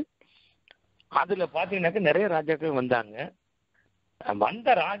அழைக்கப்பட்டது. அதுல பாத்தீங்கன்னாக்க நிறைய ராஜாக்கள் வந்தாங்க.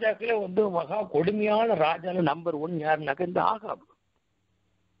 வந்த ராஜாக்களே வந்து மகா கொடுமையான ராஜால நம்பர் 1 யாருனாக்க இந்த ஆகாப்.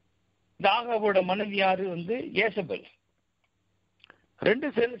 இந்த ஆகாபோட மனைவி யாரு வந்து ஏசபெல். 2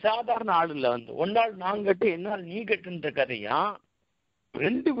 சேர்ந்து சாதாரண ஆள் இல்ல. வந்து ஒன்னாள் நான் கட்டு என்னால் நீ கட்டுன்ற கதையா.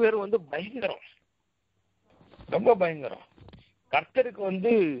 2 பேரும் வந்து பயங்கரம், ரொம்ப பயங்கரம். கர்த்தருக்கு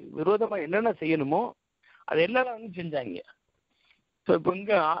வந்து விரோதமா என்னென்ன செய்யணுமோ அது எல்லாரும் வந்து செஞ்சாங்க. ஸோ இப்போ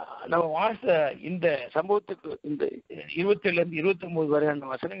இங்க நம்ம வாச இந்த சம்பவத்துக்கு இந்த 27 இருந்து 29 வரையான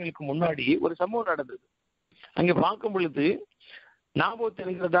வசனங்களுக்கு முன்னாடி ஒரு சம்பவம் நடந்தது. அங்க பார்க்கும் பொழுது நாபோத்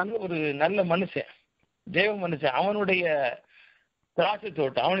என்கிறதான ஒரு நல்ல மனுஷன், தேவ மனுஷன், அவனுடைய திராட்சை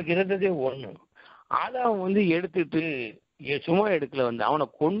தோட்டம் அவனுக்கு இருந்ததே 1. அதை அவன் வந்து எடுத்துட்டு சும்மா எடுக்கல, வந்து அவனை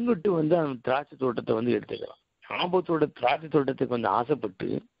கொன்னுட்டு வந்து அவன் திராட்சை தோட்டத்தை வந்து எடுத்துக்கிறான். ஆபத்தோட திராட்சை தோட்டத்துக்கு வந்து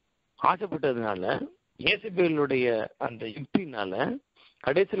ஆசைப்பட்டதுனால இயேசபேலுடைய அந்த யுக்தினால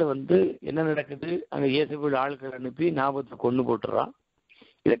கடைசியில வந்து என்ன நடக்குது, அங்க இயேசபேல் ஆட்கள் அனுப்பி நாபத்தை கொண்டு போட்டுறான்.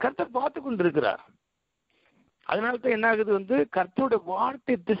 இதை கர்த்தர் பார்த்து கொண்டு இருக்கிறார். அதனால்தான் என்ன ஆகுது, வந்து கர்த்தருடைய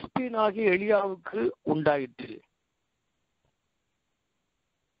வார்த்தை திஸ்பீனாகி எலியாவுக்கு உண்டாயிற்று.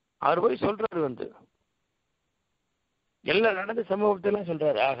 அவர் போய் சொல்றாரு, வந்து எல்லாம் நடந்த சம்பவத்தெல்லாம்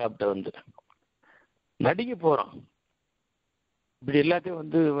சொல்றாரு. ஆகாப்ட வந்து நடுங்கி போறான். இப்படி எல்லாத்தையும்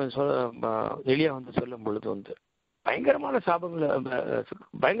வந்து எலியா வந்து சொல்லும் பொழுது வந்து பயங்கரமான சாபங்களை,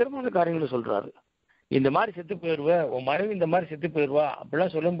 பயங்கரமான காரியங்களை சொல்றாரு. இந்த மாதிரி செத்து போயிடுவ, உன் மனைவி இந்த மாதிரி செத்து போயிடுவா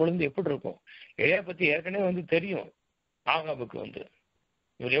அப்படிலாம் சொல்லும் பொழுது எப்படி இருக்கும்? எலியா பத்தி ஏற்கனவே வந்து தெரியும் ஆகாபுக்கு, வந்து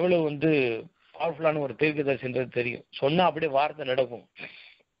இவர் எவ்வளவு வந்து பவர்ஃபுல்லான ஒரு தீர்க்கதரிசின்றது தெரியும். சொன்னா அப்படியே வார்த்தை நடக்கும்.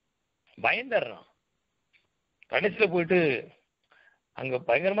 பயந்துடுறான். கடைசியில போயிட்டு அங்க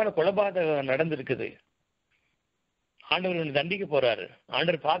பயங்கரமான கொலைபாதகம் நடந்திருக்குது. ஆண்டவர் தண்டிக்க போறாரு.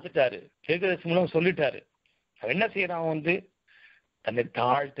 ஆண்டவர் பார்த்துட்டாரு, தீர்க்கதரிசி மூலம் சொல்லிட்டாரு. அவன் என்ன செய்யறான், வந்து தன்னை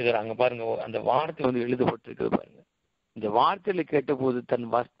தாழ்த்துக்கிறாங்க. பாருங்க, அந்த வார்த்தை வந்து எழுதப்பட்டிருக்குது பாருங்க. இந்த வார்த்தையில கேட்ட போது தன்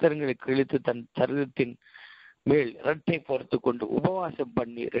வஸ்திரங்களை கிழித்து தன் சரீரத்தின் மேல் இரட்டை பொறுத்து கொண்டு உபவாசம்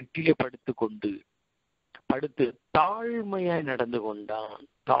பண்ணி ரெட்டிலே படுத்து தாழ்மையாய் நடந்து கொண்டான்.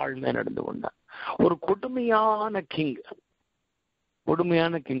 ஒரு கொடுமையான கிங்.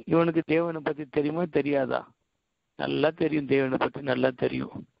 இவனுக்கு தேவனை பத்தி தெரியுமா தெரியாதா? நல்லா தெரியும், தேவனை பத்தி நல்லா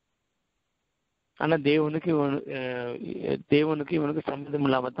தெரியும். ஆனா தேவனுக்கு இவனுக்கு சம்மதம்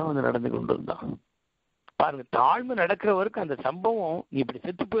இல்லாம தான் வந்து நடந்து கொண்டு இருந்தான். பாருங்க, தாழ்மை நடக்கிறவருக்கு அந்த சம்பவம் நீ இப்படி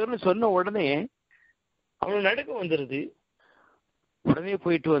செத்து போயிருந்து சொன்ன உடனே அவனுக்கு நடுக்க வந்துருது. உடனே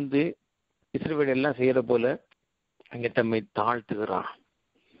போயிட்டு வந்து இஸ்ரவேல் எல்லாம் செய்யற போல அங்க தம்மை தாழ்த்துகிறான்.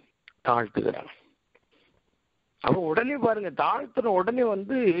 அப்ப உடனே பாருங்க, தாழ்த்துன உடனே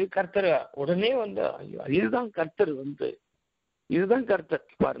வந்து கர்த்தர் உடனே வந்து இதுதான் கர்த்தர்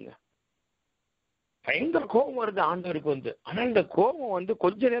பாருங்க. பயங்கர கோபம் வருது ஆண்டவருக்கு வந்து. ஆனா இந்த கோபம் வந்து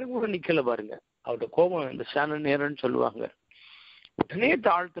கொஞ்ச நேரம் கூட நிக்கல பாருங்க. அவருடைய கோபம் இந்த சான நேரம்னு சொல்லுவாங்க. உடனே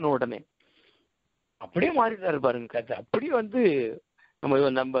தாழ்த்தின உடனே அப்படியே மாறிட்டாரு பாருங்க கர்த்தர். அப்படியே வந்து நம்ம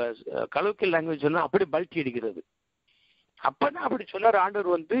கலோக்கியல் லாங்குவேஜ் சொன்னா அப்படியே பல்ட்டி அடிக்கிறது. அப்பதான் அப்படி சொன்னார்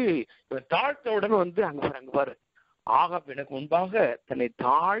ஆண்டவர். வந்து தாழ்த்த உடனே வந்து அங்க பாரு, ஆகாப் எனக்கு முன்பாக தன்னை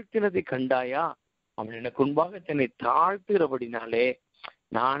தாழ்த்தினதை கண்டாயா? அவன் எனக்கு முன்பாக தன்னை தாழ்த்துகிறபடினாலே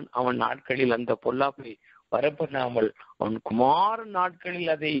நான் அவன் நாட்களில் அந்த பொல்லாப்பை வரப்பண்ணாமல் அவன் குமாரன்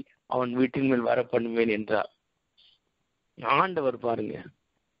நாட்களில் அதை அவன் வீட்டின் மேல் வரப்பண்ணுவேன் என்றார். ஆண்டவர் பாருங்க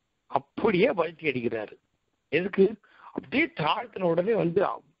அப்படியே பல்ட்டி அடிக்கிறாரு. எதுக்கு? அப்படியே தாழ்த்தின உடனே வந்து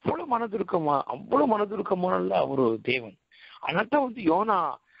அவ்வளவு மனதுருக்கமான ஒரு தேவன். அதனால்தான் வந்து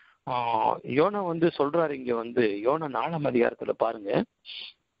யோனா வந்து சொல்றாரு இங்க வந்து யோனா 4ஆம் அதிகாரத்துல பாருங்க.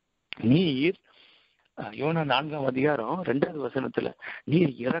 நீர் யோனா 4ஆம் அதிகாரம் 2வது வசனத்துல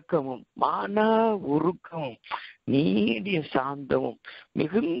நீர் இரக்கமும் மன உருக்கமும் நீடிய சாந்தமும்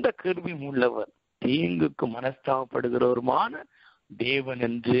மிகுந்த கிருபையும் உள்ளவர், தீங்குக்கு மனஸ்தாபப்படுகிறவருமான தேவன்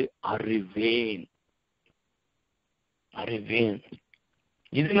என்று அறிவேன்.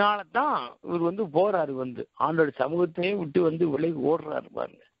 இதனாலதான் இவர் வந்து போறாரு, வந்து ஆண்டோட சமூகத்தையே விட்டு வந்து விலகி ஓடுறாரு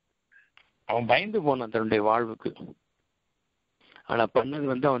பாருங்க. அவன் பயந்து போனான் தன்னுடைய வாழ்வுக்கு. ஆனா பண்ணது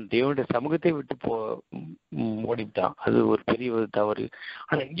வந்து அவன் தேவனுடைய சமூகத்தை விட்டு ஓடிட்டான். அது ஒரு பெரிய ஒரு தவறு.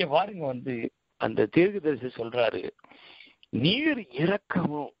 ஆனா இங்க பாருங்க, வந்து அந்த தீர்க்கதரிசி சொல்றாரு, நீர்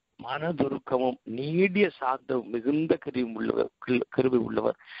இரக்கமும் மனதுருக்கமும் நீடிய சாந்தமும் மிகுந்த கிருபை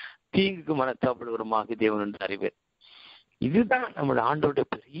உள்ளவர், தீங்குக்கு மனத்தாப்படுவருமாக தேவன் என்று அறிவேன். இதுதான் நம்மளோட ஆண்டோட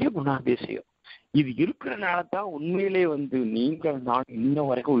பெரிய குணாதிசயம். இது இருக்கிறனாலதான் உண்மையிலே வந்து நீங்கள் நான் இன்னும்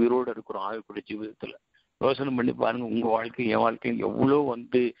வரைக்கும் உயிரோடு இருக்கிறோம். ஆவிக்குரிய ஜீவிதத்துல யோசனை பண்ணி பாருங்க. உங்க வாழ்க்கை என் வாழ்க்கையும் எவ்வளவு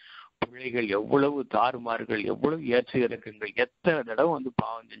வந்து பிள்ளைகள், எவ்வளவு தாறுமாறுகள், எவ்வளவு ஏற்ற இறக்கங்கள், எத்தனை தடவை வந்து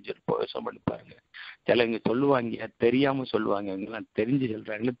பாவம் செஞ்சிருப்போம். யோசனை பண்ணி பாருங்க. சிலங்க சொல்லுவாங்க, தெரியாம சொல்லுவாங்க, நான் தெரிஞ்சு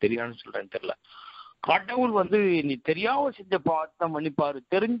சொல்றாங்க, தெரியாம சொல்றேன்னு தெரியல. கடவுள் வந்து நீ தெரியாம செஞ்ச பாவத்தை மன்னிப்பாரு,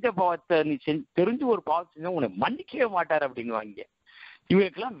 தெரிஞ்ச பாவத்தை நீ தெரிஞ்சு ஒரு பாவத்தை செஞ்சா உன்னை மன்னிக்கவே மாட்டாரு அப்படின்னுவாங்க.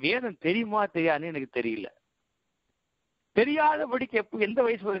 இவங்களுக்கெல்லாம் வேதம் தெரியுமா தெரியாதுன்னு எனக்கு தெரியல. தெரியாதபடிக்கு எந்த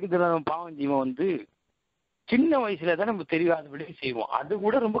வயசு வரைக்கும் பாவம் செய்வோம்? வந்து சின்ன வயசுல தான் நம்ம தெரியாதபடிக்கு செய்வோம். அது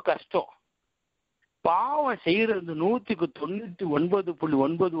கூட ரொம்ப கஷ்டம். பாவம் செய்யறது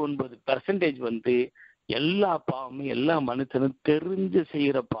 99.99% வந்து எல்லா பாவமும் எல்லா மனுஷனும் தெரிஞ்சு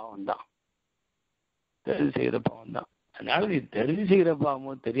செய்யற பாவம் தான். அதனால நீ தெரிஞ்சு செய்யற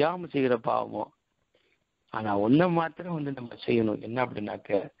பாவமோ தெரியாம செய்யற பாவமோ, ஆனா ஒன்ன மாத்திரம் வந்து நம்ம செய்யணும். என்ன அப்படின்னாக்க,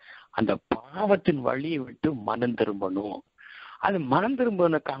 அந்த பாவத்தின் வழியை விட்டு மனம் திரும்பணும். அது மனம் திரும்ப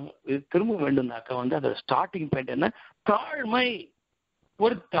வேண்டும்னாக்கா வந்து அதோட ஸ்டார்டிங் பாயிண்ட் என்ன? தாழ்மை.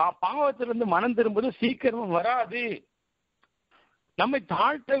 ஒரு பாவத்திலிருந்து மனம் திரும்புவது சீக்கிரமா வராது. நம்மை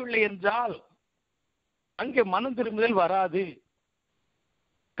தாழ்த்தவில்லை என்றால் அங்கே மனம் திரும்புதல் வராது.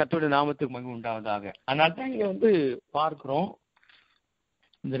 கர்த்தருடைய நாமத்துக்கு மகிமை உண்டாவதாக. அதனால தான் இங்க வந்து பார்க்கிறோம்,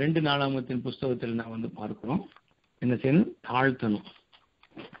 இந்த 2 நாளாகமத்தின் புஸ்தகத்தில் நான் வந்து பார்க்கிறோம், என்ன செய்யணும்? தாழ்த்தணும்.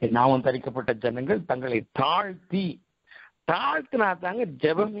 நாமம் தரிக்கப்பட்ட ஜனங்கள் தங்களை தாழ்த்தினா தாங்க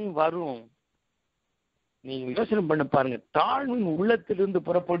ஜெபமே வரும். நீங்க யோசனை பண்ண பாருங்க, தாழ்வின் உள்ளத்திலிருந்து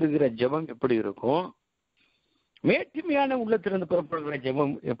புறப்படுகிற ஜெபம் எப்படி இருக்கும், மேட்டுமையான உள்ளத்திலிருந்து புறப்படுகிற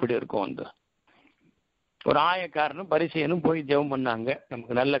ஜெபம் எப்படி இருக்கும். அந்த ஒரு ஆயக்காரனும் பரிசேயனும் போய் ஜெபம் பண்ணாங்க.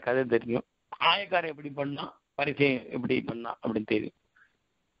 நமக்கு நல்ல கதை தெரியும். ஆயக்காரன் எப்படி பண்ணா, பரிசேயன் எப்படி பண்ணா அப்படின்னு தெரியும்.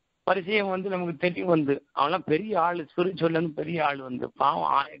 பரிசேயன் வந்து நமக்கு தெரியும், வந்து அவன்லாம் பெரிய ஆளு, சொல்லன்னு பெரிய ஆள், வந்து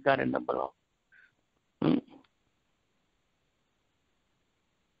பாவம் ஆயக்காரன் என்ன பண்ணுவான்,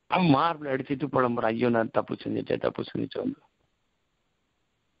 அவன் மார்பில் அடிச்சுட்டு புலம்புறான், ஐயோ நான் தப்பு செஞ்சுட்டேன் வந்து.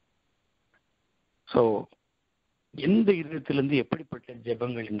 ஸோ எந்த இருதயத்திலிருந்து எப்படிப்பட்ட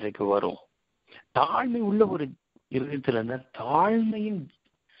ஜெபங்கள் இன்றைக்கு வரும்? தாழ்மை உள்ள ஒரு இருதயத்திலிருந்து, தாழ்மையின்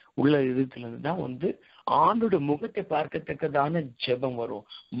உள்ள இருதயத்திலிருந்து தான் வந்து ஆண்டோட முகத்தை பார்க்கத்தக்கதான ஜெபம் வரும்.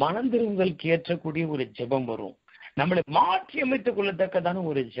 மனந்திருங்களுக்கு ஏற்றக்கூடிய ஒரு ஜெபம் வரும். நம்மளை மாற்றி அமைத்துக் கொள்ளத்தக்கதான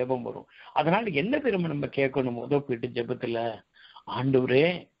ஒரு ஜெபம் வரும். அதனால என்ன திரும்ப நம்ம கேட்கணும்? உதவிட்டு ஜெபத்துல, ஆண்டவரே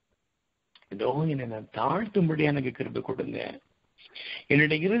இதோ என்னை நான் தாழ்த்தும்படி எனக்கு கிருபை கொடுங்க.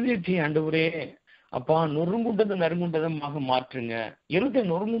 என்னுடைய இருதயத்தை ஆண்டவரே அப்பா நொறுங்குண்டதும் நறுங்குண்டதுமாக மாற்றுங்க.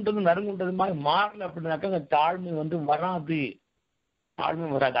 இருதயம் நொறுங்குண்டதும் நறுங்குண்டதுமாக மாறல அப்படின்னாக்கா தாழ்மை வந்து வராது.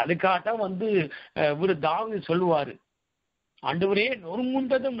 அதுக்காகத்தான் வந்து ஒரு தாவீது சொல்லுவாரு, ஆண்டவரே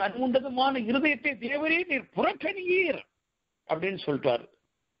நொறுங்குண்டதும் நறுங்குண்டதுமான இருதயத்தை தேவரே நீர் புறக்கணியீர் அப்படின்னு சொல்றாரு.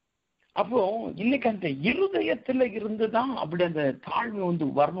 அப்போ இன்னைக்கு அந்த இருதயத்துல இருந்துதான் அப்படி அந்த தாழ்மை வந்து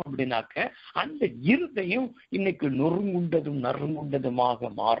வரணும். அப்படின்னாக்க அந்த இருதயம் இன்னைக்கு நொறுங்குண்டதும் நறுங்குண்டதுமாக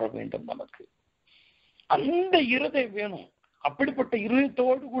மாற வேண்டும். நமக்கு அந்த இருதயம் வேணும். அப்படிப்பட்ட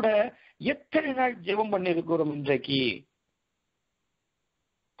இருதயத்தோடு கூட எத்தனை நாள் ஜெபம் பண்ணிருக்கிறோம் இன்றைக்கு?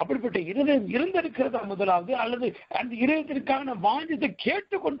 அப்படிப்பட்ட இருதயம் இருந்திருக்கிறதா முதலாவது, அல்லது அந்த இருதயத்திற்கான வாஞ்சத்தை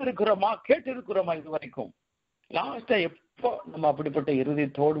கேட்டு இருக்கிறோமா இது வரைக்கும்? லாஸ்டா எப்போ நம்ம அப்படிப்பட்ட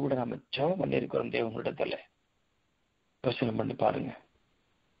இருதயத்தோடு கூட நம்ம ஜெபம் பண்ணிருக்கிறோம் தேவனிடத்துல? யோசனை பண்ணி பாருங்க.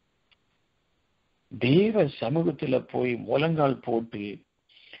 தேவ சமூகத்துல போய் முழங்கால் போட்டு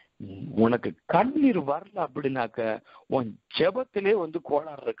உனக்கு கண்ணீர் வரல அப்படின்னாக்க உன் ஜெபத்திலே வந்து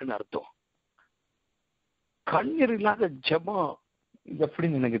கோளாறு இருக்குன்னு அர்த்தம். கண்ணீர் இல்லாத ஜெபம்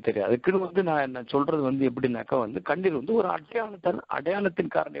எப்படின்னு எனக்கு தெரியாது. அதுக்குன்னு வந்து நான் சொல்றது வந்து எப்படின்னாக்கா வந்து கண்ணீர் வந்து ஒரு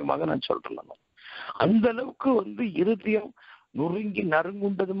அடையாளத்தின் காரணமாக நான் சொல்றேன். அந்த அளவுக்கு வந்து இருதயம் நொறுங்கி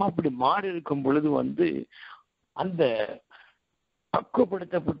நறுங்குண்டதுமா அப்படி மாறி இருக்கும் பொழுது வந்து அந்த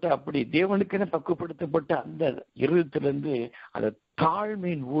பக்குவப்படுத்தப்பட்ட, அப்படி தேவனுக்கென பக்குவப்படுத்தப்பட்ட அந்த இருதயத்திலிருந்து அந்த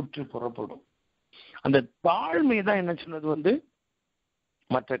தாழ்மையின் ஊற்று புறப்படும். அந்த தாழ்மை தான் என்ன சொன்னது வந்து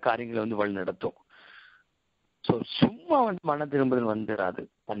மற்ற காரியங்களை வந்து வழி நடத்தும். சும்மா வந்து மன திரும்புதல் வந்துடாது,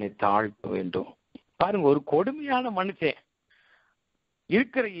 தன்னை தாழ்த்த வேண்டும். பாருங்க, ஒரு கொடுமையான மனுஷன்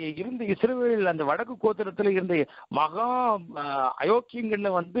இருந்த இஸ்ரவேல் அந்த வடக்கு கோத்திரத்துல இருந்த மகா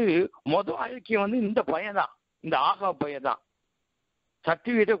அயோக்கியங்கள்ல வந்து அயோக்கியம் வந்து இந்த பையன்தான், இந்த ஆகா பையன்தான்.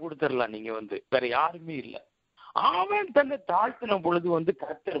 சர்டிபிகேட்டை கொடுத்துடலாம் நீங்க வந்து, வேற யாருமே இல்லை. அவன் தன்னை தாழ்த்தின பொழுது வந்து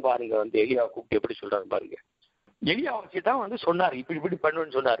கர்த்தர் பாருங்க வந்து எலியாவை கூப்பிட்டு எப்படி சொல்றாரு பாருங்க. எலியா வச்சுதான் வந்து சொன்னாரு, இப்படி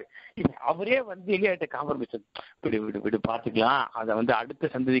பண்ணுன்னு சொன்னாரு. அவரே வந்து எலியாட்ட காம்ப்ரமைஸ், விடு பாத்துக்கலாம், அதை வந்து அடுத்த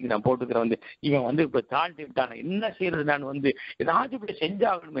சந்ததிக்கு நான் போட்டுக்கிறேன், வந்து இவன் வந்து இப்ப தாழ்த்தி விட்டான, என்ன செய்யறது, நான் வந்து ஏதாச்சும் இப்படி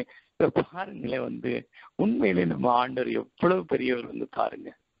செஞ்சாகணுமே. இப்ப பாருங்களேன் வந்து உண்மையிலே நம்ம ஆண்டவர் எவ்வளவு பெரியவர் வந்து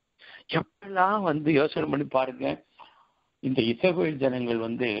பாருங்க. எப்பெல்லாம் வந்து யோசனை பண்ணி பாருங்க, இந்த இஸ்ரவேல் ஜனங்கள்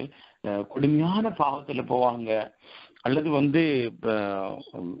வந்து கொடுமையான பாவத்துல போவாங்க, அல்லது வந்து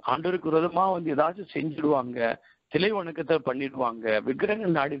ஆண்டவருக்கு விரோதமா வந்து ஏதாச்சும் செஞ்சிடுவாங்க, சிலை வணக்கத்தை பண்ணிடுவாங்க,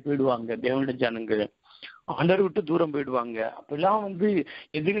 விக்கிரகங்கள் நாடி போயிடுவாங்க. தேவனுடைய ஜனங்கள் ஆண்டவர் விட்டு தூரம் போயிடுவாங்க. அப்பெல்லாம் வந்து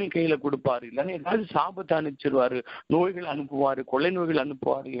எதிரிகள் கையில கொடுப்பாரு, இல்லைன்னா ஏதாவது சாபத்தை அனுப்பிச்சிருவாரு, நோய்கள் அனுப்புவாரு, கொள்ளை நோய்கள்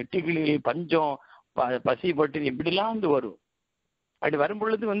அனுப்புவாரு, எட்டுக்கிளி, பஞ்சம், பசி பட்டு இப்படிலாம் வந்து வரும். அப்படி வரும்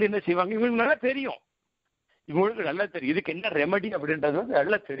பொழுது வந்து என்ன செய்வாங்க, இவங்களுக்கு நல்லா தெரியும், இதுக்கு என்ன ரெமடி அப்படின்றது வந்து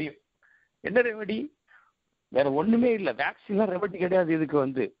நல்லா தெரியும். என்ன ரெமடி? வேற ஒண்ணுமே இல்லை. வேக்சின்லாம் ரெமடி கிடையாது இதுக்கு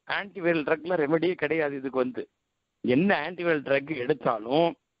வந்து. ஆன்டிவைரல் ட்ரக்லாம் ரெமடியே கிடையாது இதுக்கு வந்து. என்ன ஆன்டிவைரல் ட்ரக் எடுத்தாலும்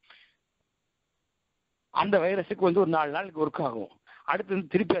அந்த வைரஸுக்கு வந்து ஒரு 4 நாளுக்கு ஒர்க் ஆகும். அடுத்து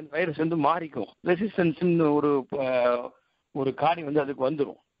வந்து திருப்பி அந்த வைரஸ் வந்து மாறிக்கும். ரெசிஸ்டன்ஸ்ன்னு ஒரு காரியம் வந்து அதுக்கு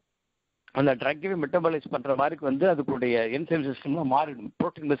வந்துடும். அந்த ட்ரக்கவே மெட்டபாலைஸ் பண்ற மாதிரி வந்து அதுக்குடைய என்சைம் சிஸ்டம்லாம் மாறிடும்.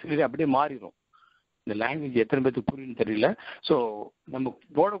 புரோட்டீன் மெசேஜ் அப்படியே மாறிடும். இந்த லாங்குவேஜ் எத்தனை பேருக்கு புரியுன்னு தெரியல. ஸோ நம்ம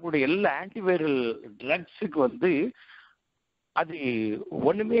போடக்கூடிய எல்லா ஆன்டிவைரல் ட்ரக்ஸுக்கு வந்து அது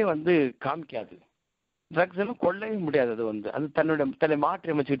ஒண்ணுமே வந்து காமிக்காது. ட்ரக்ஸ் எல்லாம் கொல்லவே முடியாது. அது வந்து அது தன்னை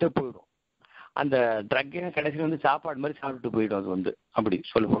மாற்றி அமைச்சுக்கிட்டே போயிடும். அந்த ட்ரக்கே கடைசியில் வந்து சாப்பாடு மாதிரி சாப்பிட்டு போயிடும். அது வந்து அப்படி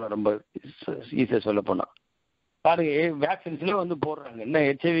சொல்ல போனா, ரொம்ப ஈஸியாக சொல்ல போனா பாருங்க, வேக்சின்ஸ்ல வந்து போடுறாங்க. என்ன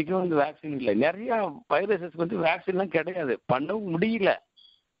ஹெச்ஐவிக்கும் வந்து வேக்சின் இல்லை. நிறைய வைரஸஸ்க்கு வந்து வேக்சின்லாம் கிடையாது, பண்ணவும் முடியல.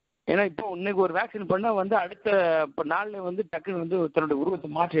 ஏன்னா இப்போ இன்னைக்கு ஒரு வேக்சின் பண்ணா வந்து அடுத்த நாள்ல வந்து டக்குன்னு வந்து தன்னுடைய உருவத்தை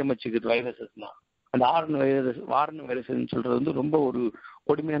மாற்றி அமைச்சுக்குது வைரஸஸ்லாம். அந்த ஆர்என் வைரஸ்ன்னு சொல்றது வந்து ரொம்ப ஒரு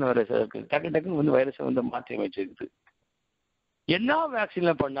கொடுமையான வைரஸா இருக்கு. டக்குன்னு வந்து வைரஸை வந்து மாற்றி அமைச்சுக்குது. என்ன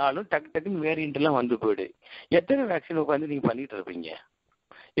வேக்சின்ல பண்ணாலும் டக்குன்னு வேரியன்ட் எல்லாம் வந்து போயிடு. எத்தனை வேக்சின் உட்காந்து நீங்க பண்ணிட்டு இருப்பீங்க?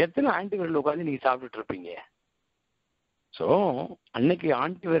 எத்தனை ஆன்டிவைரல் உட்காந்து நீங்க சாப்பிட்டுட்டு இருப்பீங்க? ஸோ அன்னைக்கு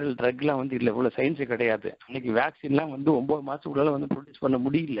ஆன்டிவைரல் ட்ரக்லாம் வந்து இல்லை, இவ்வளோ சயின்ஸு கிடையாது. அன்னைக்கு வேக்சின்லாம் வந்து 9 மாதத்துக்குள்ளால வந்து ப்ரொடியூஸ் பண்ண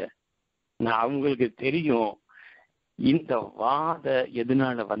முடியல. நான் அவங்களுக்கு தெரியும் இந்த வாத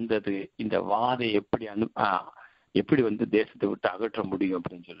எதனால வந்தது, இந்த வாதை எப்படி வந்து தேசத்தை விட்டு அகற்ற முடியும்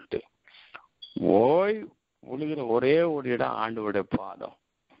அப்படின்னு சொல்லிட்டு விழுகிற ஒரே ஒரு இடம் ஆண்டவருடைய பாதம்.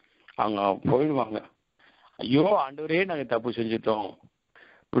 அவங்க போயிடுவாங்க, ஐயோ ஆண்டவரே நாங்கள் தப்பு செஞ்சுட்டோம்,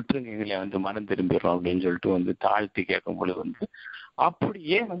 விட்டுருங்க எங்களை வந்து மனம் திரும்பிடுறோம் அப்படின்னு சொல்லிட்டு வந்து தாழ்த்தி கேட்கும் பொழுது வந்து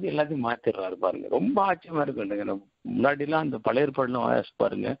அப்படியே வந்து எல்லாத்தையும் மாத்திடுறாரு பாருங்க. ரொம்ப ஆச்சரியமா இருக்கு. முன்னாடிலாம் அந்த பழைய ஏற்பாடுலாம் வாசி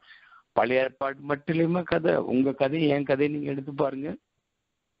பாருங்க. பழைய ஏற்பாடு மட்டும் இல்லாம கதை, உங்க கதை என் கதையை நீங்க எடுத்து பாருங்க.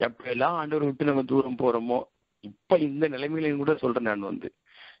 எப்பெல்லாம் ஆண்டவர் விட்டு நம்ம தூரம் போறோமோ, இப்ப இந்த நிலைமையிலையும் கூட சொல்றேன் நான் வந்து,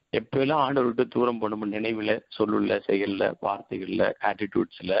 எப்பெல்லாம் ஆண்டவர் விட்டு தூரம் போனோமோ, நினைவுல, சொல்லுல, செயல்ல, வார்த்தைகள்ல,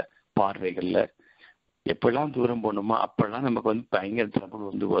 ஆட்டிடியூட்ஸ்ல, பார்வைகள்ல எப்பெல்லாம் தூரம் போனோமோ அப்பெல்லாம் நமக்கு வந்து பயங்கர ட்ரபிள்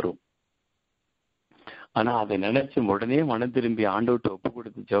வந்து வரும். ஆனா அதை நினைச்சு உடனே மனம் திரும்பி ஆண்டவர்கிட்ட ஒப்பு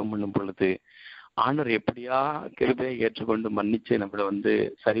கொடுத்து ஜெபம் பண்ணும் பொழுது ஆண்டவர் எப்படியா கிருபையை ஏற்றுக்கொண்டு மன்னிச்சு நம்மளை வந்து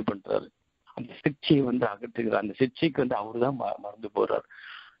சரி பண்றாரு. அந்த சிக்ஷையை வந்து அகற்றுகிறார். அந்த சிக்ஷைக்கு வந்து அவரு தான் மறந்து போறார்.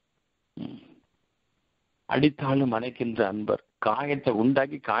 அடித்தாலும் மறைக்கின்ற அன்பர், காயத்தை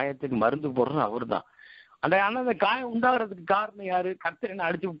உண்டாக்கி காயத்துக்கு மருந்து போடுறது அவரு தான். ஆனா அந்த காயம் உண்டாகிறதுக்கு காரணம் யாரு? கர்த்தர் என்ன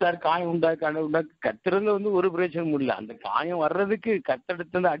அடிச்சு விட்டாரு, காயம் உண்டாக்கி கர்த்தர்ல வந்து ஒரு பிரயோஜனமும் இல்லை. அந்த காயம் வர்றதுக்கு,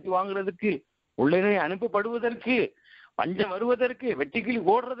 கர்த்தரிடத்துல அடி வாங்குறதுக்கு, உள்ளே அனுப்பப்படுவதற்கு, பஞ்சம் வருவதற்கு, வெட்டிக்கிளி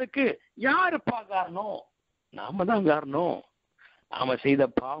ஓடுறதுக்கு யாருப்பா காரணம்? நாம தான் காரணம். நாம செய்த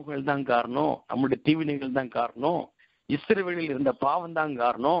பாவங்கள் தான் காரணம். நம்முடைய தீவினைகள் தான் காரணம். இஸ்ரவேலில் இருந்த பாவம் தான்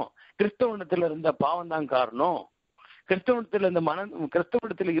காரணம். கிறிஸ்தவனத்துல இருந்த பாவம் தான் காரணம்.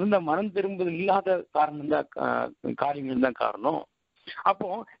 கிறிஸ்தவத்தில் இருந்த மனம் திரும்புதல் இல்லாத காரணம் தான், காரியங்கள் தான் காரணம். அப்போ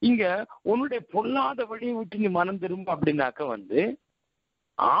இங்க உன்னுடைய பொல்லாத வழியை விட்டு நீ மனம் திரும்ப அப்படின்னாக்க வந்து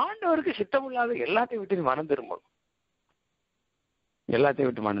ஆண்டவருக்கு சித்தம் இல்லாத எல்லாத்தையும் விட்டு நீ மனம் திரும்பணும். எல்லாத்தையும்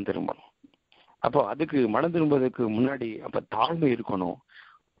விட்டு மனம் திரும்பணும். அப்போ அதுக்கு மனம் திரும்புவதற்கு முன்னாடி அப்ப தாழ்மை இருக்கணும்.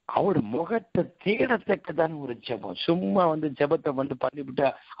 அவர் முகத்தை தேடத்தக்கதான ஒரு ஜெபம். சும்மா வந்து ஜெபத்தை வந்து பண்ணிவிட்டா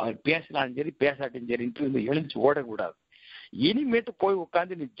அவர் பேசினாலும் சரி பேசாட்டும் சரின்ட்டு எழுந்து ஓடக்கூடாது. இனிமேட்டு போய்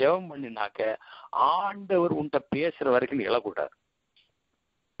உட்காந்து நீ ஜெபம் பண்ணினாக்க ஆண்டவர் உன்கிட்ட பேசுற வரைக்கும் நீ எழக்கூடாது.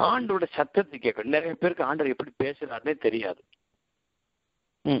 ஆண்டோட சத்தத்தை கேட்கணும். நிறைய பேருக்கு ஆண்டவர் எப்படி பேசுறாருன்னே தெரியாது.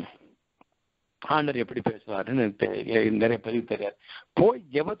 ஆண்டவர் எப்படி பேசுவாருன்னு நிறைய பேருக்கு தெரியாது. போய்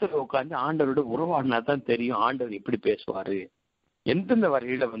ஜெபத்துல உட்காந்து ஆண்டவரோட உறவாடினா தான் தெரியும் ஆண்டவர் எப்படி பேசுவாரு, எந்தெந்த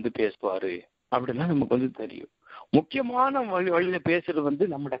வழியில வந்து பேசுவாரு அப்படிலாம் நமக்கு வந்து தெரியும். முக்கியமான வழியில பேசுறது வந்து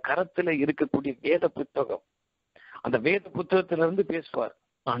நம்முடைய கரத்துல இருக்கக்கூடிய வேத புத்தகம். அந்த வேத புத்தகத்துல இருந்து பேசுவார்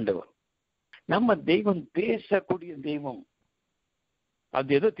ஆண்டவர். நம்ம தெய்வம் பேசக்கூடிய தெய்வம்.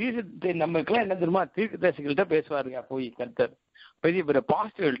 அது ஏதோ நமக்கெல்லாம் என்ன தெரியுமா, தீர்க்கதரிசிகள்கிட்ட பேசுவாருங்க போய் கர்த்தர், பெரிய பெரிய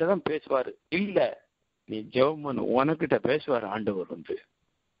பாஸ்டர்கள்ட்ட தான் பேசுவாரு. இல்ல, நீ ஜெபம் பண்ணு, உனக்கிட்ட பேசுவார் ஆண்டவர் வந்து.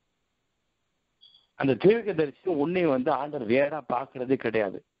 அந்த தீர்க்கதரிசி உன்னை வந்து ஆண்டவர் வேறா பாக்குறதே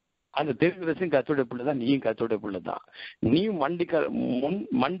கிடையாது. அந்த தீர்க்கதரிசியும் கர்த்தருடைய பிள்ளை தான், நீயும் கர்த்தருடைய பிள்ளை தான். நீயும்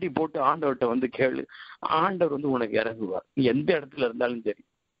மண்டி போட்டு ஆண்டவர்கிட்ட வந்து கேளு, ஆண்டவர் வந்து உனக்கு இறங்குவார். நீ எந்த இடத்துல இருந்தாலும் சரி.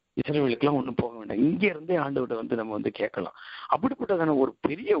 இஸ்ரவேலுக்கெல்லாம் ஒன்றும் போக வேண்டாம், இங்க இருந்தே ஆண்டவர்கிட்ட வந்து நம்ம வந்து கேட்கலாம். அப்படிப்பட்டதான ஒரு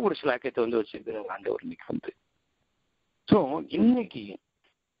பெரிய ஒரு சிலாக்கியத்தை வந்து வச்சிருக்கிறார் ஆண்டவர் இன்னைக்கு வந்து. ஸோ இன்னைக்கு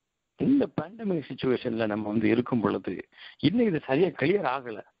இந்த பேண்டமிக் சிச்சுவேஷன்ல நம்ம வந்து இருக்கும் பொழுது இன்னும் இது சரியா கிளியர்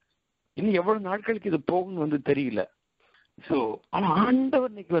ஆகல. இன்னும் எவ்வளவு நாட்களுக்கு இது போகும்னு வந்து தெரியல. ஸோ ஆனா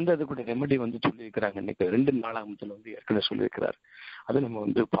ஆண்டவர் இன்னைக்கு வந்து அது கூட ரெமெடி வந்து சொல்லியிருக்கிறாங்க. இன்னைக்கு 2 நாளாகமத்துல வந்து ஏற்கனவே சொல்லியிருக்கிறார். அது நம்ம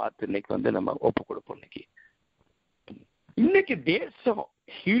வந்து பார்த்து இன்னைக்கு வந்து நம்ம ஒப்பு கொடுப்போம். இன்னைக்கு தேசம்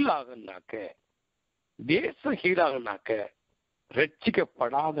ஹீல் ஆகுனாக்க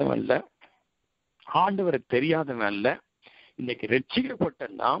ரட்சிக்கப்படாதவன் இல்ல, ஆண்டவரை தெரியாதவன் இல்ல. இன்னைக்கு ரட்சிக்கப்பட்ட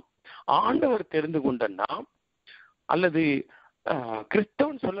நாம், ஆண்டவர் தெரிந்து கொண்ட நாம், அல்லது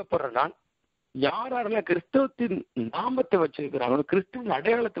கிறிஸ்தவன் சொல்லப்படுற நான், யாரெல்லாம் கிறிஸ்தவத்தின் நாமத்தை வச்சிருக்கிறாங்களோ, கிறிஸ்தவன்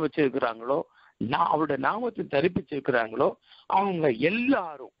அடையாளத்தை வச்சிருக்கிறாங்களோ, அவருடைய நாமத்தை தரிப்பிச்சிருக்கிறாங்களோ அவங்க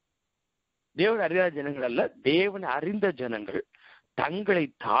எல்லாரும் தேவன் அறியாத ஜனங்கள் அல்ல, தேவனை அறிந்த ஜனங்கள் தங்களை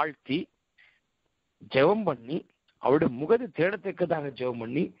தாழ்த்தி ஜெபம் பண்ணி அவருடைய முகத்தை தேடத்தக்கதாக ஜெபம்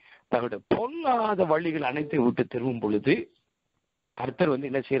பண்ணி தங்களுடைய பொல்லாத வழிகள் அனைத்தையும் விட்டு திரும்பும் பொழுது கர்த்தர்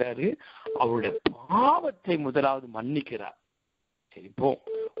என்ன செய்யறாரு, அவருடைய பாவத்தை முதலாவது மன்னிக்கிறார். சரி, இப்போ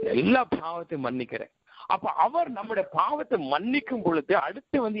எல்லா பாவத்தையும் மன்னிக்கிறேன். அப்ப அவர் நம்முடைய பாவத்தை மன்னிக்கும் பொழுது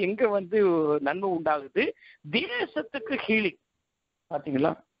அடுத்து எங்க நன்மை உண்டாகுது, தேசத்துக்கு ஹீலிங்.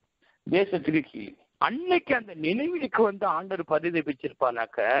 பாத்தீங்களா, தேசத்துக்கு ஹீலிங். அன்னைக்கு அந்த நினைவுக்கு ஆண்டவர்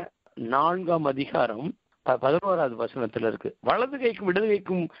பரிதபிச்சிருப்பானாக்க 4ஆம் அதிகாரம் 11வது வசனத்துல இருக்கு. வலது கைக்கும் இடது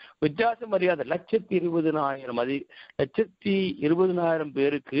கைக்கும் வித்தியாசம் அறியாத 1,20,000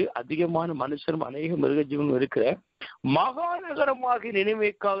 பேருக்கு அதிகமான மனுஷரும் அநேக மிருக ஜீவனும் இருக்கிற மகாநகரமாக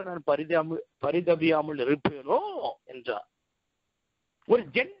நினைவுக்காக நான் பரிதபியாமல் இருப்பேனோ என்றார். ஒரு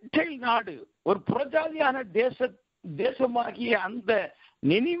ஜென்டைல் நாடு, ஒரு புறஜாதியான தேசமாகிய அந்த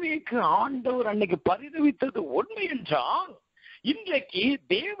நினைவுக்கு ஆண்டவர் அன்னைக்கு பரிதவித்தது உண்மை என்றால், இன்றைக்கு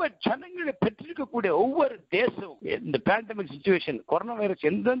தேவ ஜனங்களை பெற்றிருக்கக்கூடிய ஒவ்வொரு தேசம், இந்த பேண்டமிக் சிச்சுவேஷன், கொரோனா வைரஸ்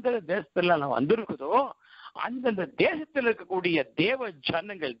எந்தெந்த தேசத்துல நான் வந்திருக்குதோ அந்தந்த தேசத்தில் இருக்கக்கூடிய தேவ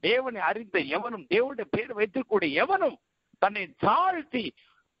ஜனங்கள், தேவனை அறிந்த எவனும், தேவனுடைய பேர் வைத்திருக்கக்கூடிய எவனும் தன்னை தாழ்த்தி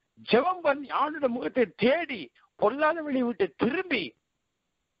ஜெபம் பண்ணி ஆண்டோட முகத்தை தேடி பொல்லாத வழி விட்டு திரும்பி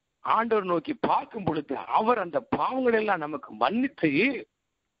ஆண்டவர் நோக்கி பார்க்கும் பொழுது அவர் அந்த பாவங்கள் எல்லாம் நமக்கு மன்னித்து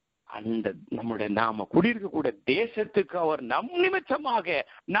அந்த நம்முடைய நாம குடியிருக்கக்கூடிய தேசத்துக்கு அவர் நம் நிமித்தமாக,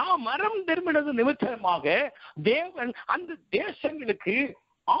 நாம் மரம் திரும்பினது நிமித்தமாக தேவன் அந்த தேசங்களுக்கு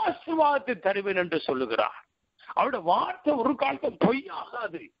ஆசீர்வாதத்தை தருவேன் என்று சொல்லுகிறார். அவருடைய வார்த்தை ஒரு காலத்தில்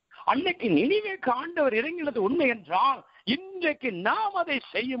பொய்யாகாது. அன்னைக்கு நினைவேக்கு ஆண்டவர் இறங்கினது உண்மை என்றால், இன்றைக்கு நாம் அதை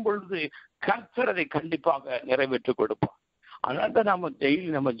செய்யும் பொழுது கர்த்தர் அதை கண்டிப்பாக நிறைவேற்றி கொடுப்பார். அதனால தான் நம்ம டெய்லி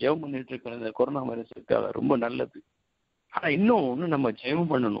நம்ம ஜெபம் பண்ணிட்டு இருக்கிற கொரோனா வைரஸுக்காக ரொம்ப நல்லது. ஆனா இன்னொன்னு நம்ம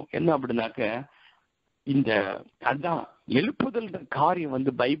ஜெபம் பண்ணணும். என்ன அப்படின்னாக்க, இந்த அதான் எழுப்புதல் காரியம்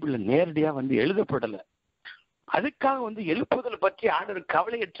பைபிள்ல நேரடியா எழுதப்படல. அதுக்காக எழுப்புதல் பற்றி ஆண்டவர்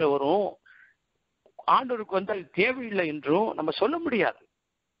கவலையற்றவரும், ஆண்டவருக்கு அது தேவையில்லை என்றும் நம்ம சொல்ல முடியாது.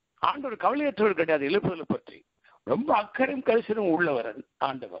 ஆண்டவர் கவலையற்றவர் கிடையாது. எழுப்புதலை பற்றி ரொம்ப அக்கறையும் கரிசனும் உள்ளவர்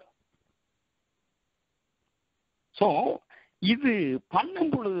ஆண்டவர். சோ இது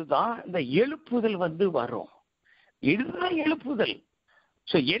பண்ணும் பொழுதுதான் இந்த எழுப்புதல் வரும். இதுதான் எழுப்புதல்.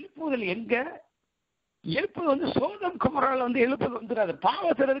 சோ எழுப்புதல் எங்க? எழுப்புதல் சோதம் குமரால எழுப்புதல் வந்துடாது.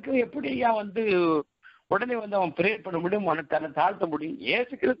 பாவத்திற்கு எப்படியா உடனே அவன் பிரேயர் பண்ண முடியும், தன்னை தாழ்த்த முடியும்?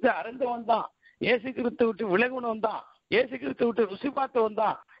 ஏசு கிறிஸ்து அறிந்தவன் தான், ஏசு கிறிஸ்து விட்டு விலகுனவன் தான், ஏசு கிறிஸ்து விட்டு ருசி பார்த்தவன்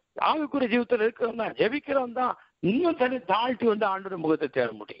தான், ஆவிக்குரிய ஜீவிதத்தில் இருக்கிறவன் தான், ஜெபிக்கிறவன் தான் இன்னும் தன்னை தாழ்த்தி ஆண்டோட முகத்தை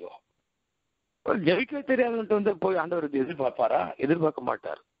தேட முடியும். ஜெபிக்க தெரியாதுன்ட்டு போய் ஆண்டவருக்கு எதிர்பார்ப்பாரா? எதிர்பார்க்க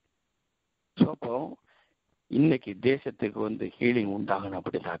மாட்டார். அப்போ இன்னைக்கு தேசத்துக்கு ஹீலிங் உண்டாகணும்.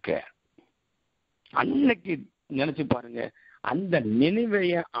 அப்படின்னாக்க அன்னைக்கு நினைச்சு பாருங்க, அந்த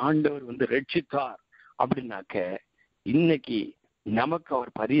நினைவைய ஆண்டவர் ரட்சித்தார் அப்படின்னாக்க இன்னைக்கு நமக்கு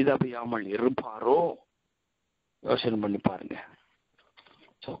அவர் பரிதபியாமல் இருப்பாரோ? யோசனை பண்ணி பாருங்க.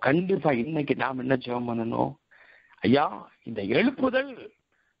 கண்டிப்பா இன்னைக்கு நாம் என்ன ஜெபம் பண்ணணும்? ஐயா, இந்த எழுப்புதல்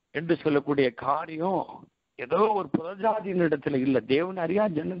என்று சொல்லக்கூடிய காரியம் ஏதோ ஒரு புறஜாதியின் இடத்துல இல்ல, தேவன் அறியா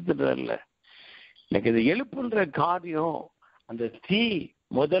ஜனத்துல இல்ல. எனக்கு இது எழுப்புன்ற காரியம், அந்த தீ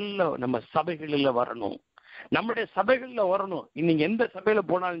முதல்ல நம்ம சபைகளில் வரணும், நம்முடைய சபைகள்ல வரணும். நீங்க எந்த சபையில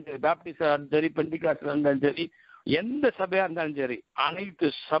போனாலும் சரி, பேப்டிஸ்டா இருந்தாலும் சரி, பெண்டிகாஸ்டா இருந்தாலும் சரி, எந்த சபையா இருந்தாலும் சரி, அனைத்து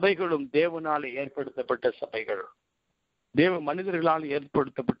சபைகளும் தேவனால ஏற்படுத்தப்பட்ட சபைகள், தேவ மனிதர்களால்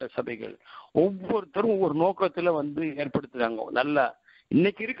ஏற்படுத்தப்பட்ட சபைகள். ஒவ்வொருத்தரும் ஒவ்வொரு நோக்கத்துல ஏற்படுத்துறாங்க. நல்லா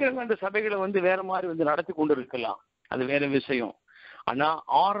இன்னைக்கு இருக்கிறவங்க அந்த சபைகளை வேற மாதிரி நடத்தி கொண்டு இருக்கலாம், அது வேற விஷயம். ஆனா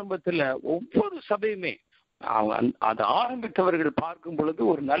ஆரம்பத்துல ஒவ்வொரு சபையுமே அதை ஆரம்பித்தவர்கள் பார்க்கும் பொழுது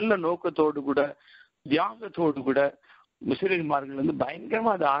ஒரு நல்ல நோக்கத்தோடு கூட, தியாகத்தோடு கூட மிஷனரிமார்கள்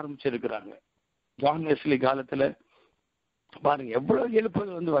பயங்கரமா அதை ஆரம்பிச்சிருக்கிறாங்க. ஜான் வெஸ்லி காலத்துல பாருங்க எவ்வளவு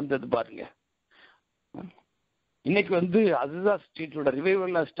எழுப்புதல் வந்தது பாருங்க. இன்னைக்கு அதுதான் ஸ்ட்ரீட்டோட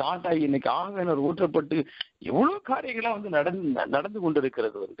ரிவைவல் ஸ்டார்ட் ஆகி இன்னைக்கு ஆவியானவர் ஊற்றப்பட்டு எவ்வளவு காரியங்களா நடந்து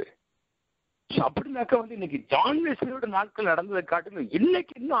கொண்டிருக்கிறது. அப்படின்னாக்கா இன்னைக்கு ஜான் வெஸ்லியோட நாட்கள் நடந்ததை காட்டிலும்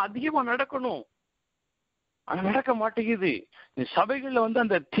இன்னைக்கு இன்னும் அதிகமா நடக்கணும். ஆனா நடக்க மாட்டேங்குது. சபைகள்ல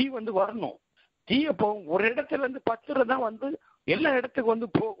அந்த தீ வரணும். தீய போகும் ஒரு இடத்துல பத்துறதான் எல்லா இடத்துக்கு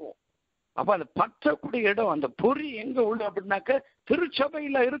போகும். அப்ப அந்த பற்றக்கூடிய இடம், அந்த பொறி எங்க உள்ள அப்படின்னாக்க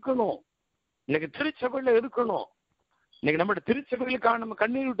திருச்சபையில இருக்கணும். இன்னைக்கு திருச்சபையில இருக்கணும். இன்னைக்கு நம்மளோட திருச்சபைகளுக்காக நம்ம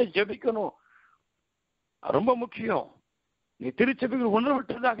கண்ணீர் விட்டு ஜெபிக்கணும், ரொம்ப முக்கியம். நீ திருச்சபைகள்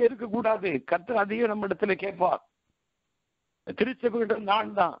உணர்வற்றதாக இருக்கக்கூடாது. கர்த்தர் அதையும் நம்ம இடத்துல கேட்பார். திருச்சபைகள்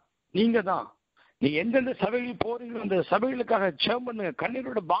நான் தான், நீங்க தான். நீ எந்தெந்த சபைகள் போறீங்களோ அந்த சபைகளுக்காக ஜெபம் பண்ணுங்க,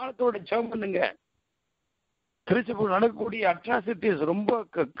 கண்ணீரோட பாரத்தோட ஜெபம் பண்ணுங்க. திருச்சபையில் நடக்கக்கூடிய அட்ராசிட்டிஸ் ரொம்ப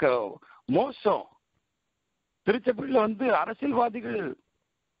மோசம். திருச்சபையில்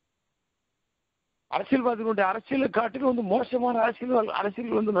அரசியல்வாதிகளுடைய அரசியலை காட்டிலும் மோசமான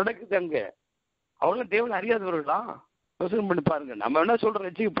அரசியல் நடக்குது அங்க. அவங்களும் தேவன் அறியாதவர்களா? யோசனை பண்ணி பாருங்க. நம்ம என்ன சொல்றோம்,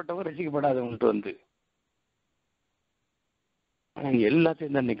 ரசிக்கப்பட்டவங்க ரசிக்கப்படாதவங்கள்ட்ட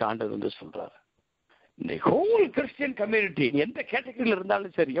எல்லாத்தையும் தான் இன்னைக்கு ஆண்டவர் சொல்றாரு. இந்த ஹோல் கிறிஸ்டியன் கம்யூனிட்டி எந்த கேட்டகரியில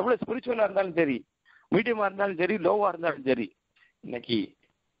இருந்தாலும் சரி, எவ்வளவு ஸ்பிரிச்சுவலா இருந்தாலும் சரி, மீடியமா இருந்தாலும் சரி, லோவா இருந்தாலும் சரி, இன்னைக்கு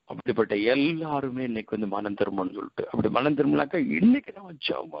அப்படிப்பட்ட எல்லாருமே இன்னைக்கு மனம் திரும்பணும்னு சொல்லிட்டு, அப்படி மனம் திரும்பினாக்கா இன்னைக்கு நம்ம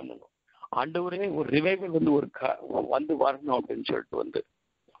ஜெபம் பண்ணணும். ஆண்டவரே ஒரு ரிவைவல் வந்து வரணும் அப்படின்னு சொல்லிட்டு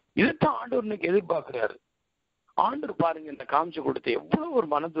இதைத்தான் ஆண்டவர் இன்னைக்கு எதிர்பார்க்கிறாரு. ஆண்டவர் பாருங்க, இந்த காமிச்சு கொடுத்த எவ்வளவு ஒரு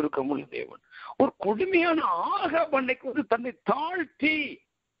மனதுருக்கம் உள்ள தேவன். ஒரு கொடுமையான ஆகாப் அன்னைக்கு தன்னை தாழ்த்தி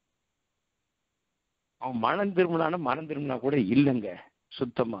அவன் மனம் திரும்பினா கூட இல்லைங்க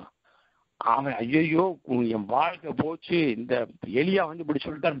சுத்தமா. அவன் ஐயோ என் வாழ்க்கை போச்சு, இந்த எலியா இப்படி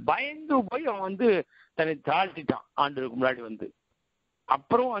சொல்லிட்டான், பயந்து போய் அவன் தன்னை தாழ்த்திட்டான் ஆண்டவருக்கு முன்னாடி.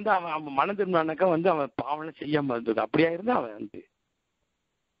 அப்புறம் அவன் மனம் திரும்பினாக்கா அவன் பாவனை செய்யாம இருந்தது. அப்படியா இருந்தா அவன்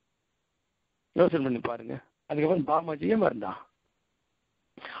யோசனை பண்ணி பாருங்க. அதுக்கப்புறம் பாவமா செய்யாம இருந்தான்.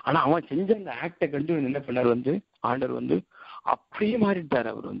 ஆனா அவன் செஞ்ச அந்த ஆக்டை கண்டு என்ன பண்ணார், ஆண்டவர் அப்படியே மாறிட்டார்.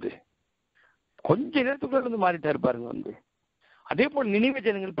 அவர் கொஞ்ச நேரத்துக்குள்ள மாறிட்டாரு பாருங்க. அதே போல நினைவு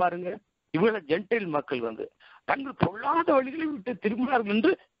ஜனங்கள் பாருங்க, இவங்கள ஜென்டைல் மக்கள் தங்கள் பொல்லாத வழிகளை விட்டு திரும்பினார்கள்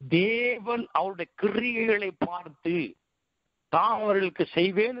என்று தேவன் அவருடைய கிரியைகளை பார்த்து தான் அவர்களுக்கு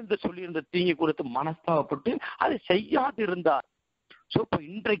செய்வேன் என்று சொல்லி இருந்த தீங்கை கொடுத்து மனஸ்தாபப்பட்டு அதை செய்யாது இருந்தார். சோ இப்ப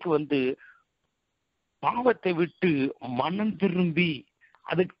இன்றைக்கு பாவத்தை விட்டு மனம் திரும்பி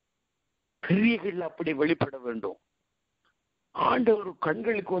அது கிரியைகள் அப்படி வெளிப்பட வேண்டும். ஆண்டவர்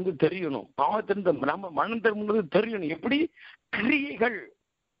கண்களுக்கு தெரியணும். பாவத்திலிருந்து நம்ம மனம் திரும்புறது தெரியணும். எப்படி? கிரியைகள்.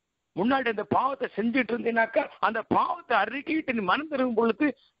 முன்னாடி அந்த பாவத்தை செஞ்சுட்டு இருந்தீனாக்கா அந்த பாவத்தை அறிக்கையிட்டு நீ மனம் திரும்பும் பொழுது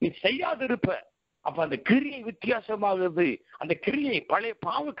நீ செய்யாது இருப்ப. அப்ப அந்த கிரியை வித்தியாசமாகுது. அந்த கிரியை பழைய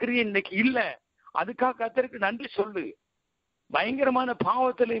பாவ கிரியை இன்னைக்கு இல்ல. அதுக்காக கர்த்தருக்கு நன்றி சொல்லு. பயங்கரமான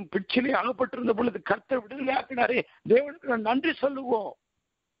பாவத்திலையும் பிச்சிலையும் அகப்பட்டிருந்த பொழுது கர்த்தர் விடுதலை ஆக்கினாரே, தேவனுக்கு நான் நன்றி சொல்லுவோம்.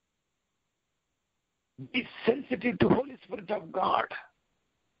 Be sensitive to Holy Spirit of God.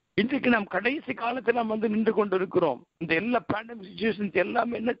 இன்றைக்கு நாம் கடைசி காலத்தில் நாம் நின்று கொண்டு இருக்கிறோம். இந்த எல்லா பேண்டமிக் சிச்சுவேஷன்ஸ்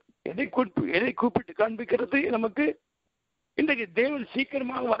எல்லாமே எதை கூப்பிட்டு காண்பிக்கிறது நமக்கு? இன்றைக்கு தேவன்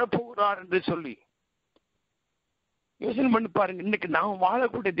சீக்கிரமாக வரப்போகிறார் என்று சொல்லி யோசனை பண்ணி பாருங்க. இன்னைக்கு நாம்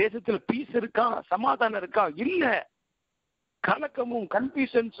வாழக்கூடிய தேசத்துல பீஸ் இருக்கா, சமாதானம் இருக்கா? இல்ல. கலக்கமும்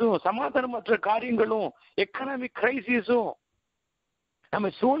கன்ஃபியூஷன்ஸும் சமாதானமற்ற காரியங்களும் எக்கனாமிக் கிரைசிஸும் நம்ம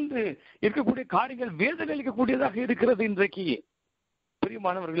சூழ்ந்து இருக்கக்கூடிய காரியங்கள் வேதனை அளிக்கக்கூடியதாக இருக்கிறது இன்றைக்கு.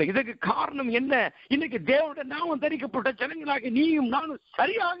 பிரியமானவர்களே, இதற்கு காரணம் என்ன? இன்னைக்கு தேவனுடைய நாமம் தரிக்கப்பட்ட ஜனங்களாகி நீயும் நானும்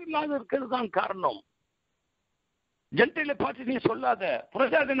சரியாக இல்லாத இருக்கிறது தான் காரணம். ஜென்டைலை பார்த்து நீ சொல்லாத,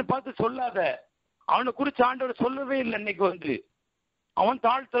 புரஜாதனை பார்த்து சொல்லாத. அவனை குறித்து ஆண்டவர் சொல்லவே இல்லை. இன்னைக்கு அவன்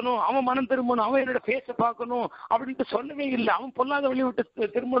தாழ்த்தணும், அவன் மனம் திரும்பணும், அவன் என்னோட பேச பார்க்கணும் அப்படின்ட்டு சொல்லவே இல்லை. அவன் பொல்லாத வழி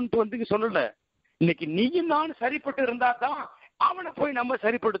விட்டு திரும்பணும் சொல்லல. இன்னைக்கு நீயும் நானும் சரிப்பட்டு இருந்தா தான் அவனை போய் நம்ம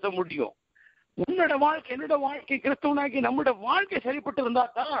சரிப்படுத்த முடியும். உன்னோட வாழ்க்கை, என்னோட வாழ்க்கை, கிறிஸ்தவனாகி நம்மளோட வாழ்க்கை சரிப்பட்டு இருந்தா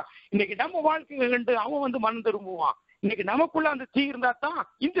தான் இன்னைக்கு நம்ம வாழ்க்கையை கண்டு அவன் மனம் திரும்புவான். இன்னைக்கு நமக்குள்ள அந்த தீ இருந்தா தான்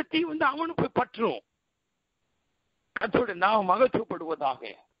இந்த தீ அவனு போய் பற்றும். கர்த்தருடைய நாமம் மகத்துவப்படுவதாக.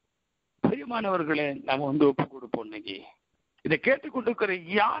 பிரியமானவர்களே, நாம ஒப்பு கொடுப்போம். இன்னைக்கு இதை கேட்டுக்கொண்டிருக்கிற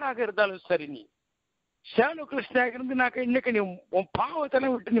யாராக இருந்தாலும் சரி, நீ சேனு கிறிஸ்தனாக இருந்துனாக்க இன்னைக்கு நீ உன்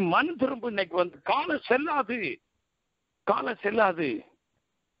பாவத்தெல்லாம் விட்டு நீ மனம் திரும்ப. இன்னைக்கு காலம் செல்லாது.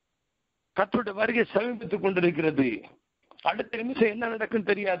 கர்த்தருடைய வருகை சமீபித்துக் கொண்டிருக்கிறது. அடுத்த நிமிஷம் என்ன நடக்கும்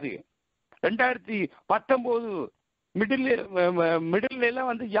தெரியாது. 2019 மிடில்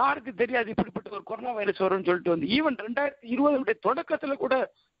எல்லாம் யாருக்கு தெரியாது இப்படிப்பட்ட ஒரு கொரோனா வைரஸ் வரும்னு சொல்லிட்டு ஈவன் 2020 தொடக்கத்துல கூட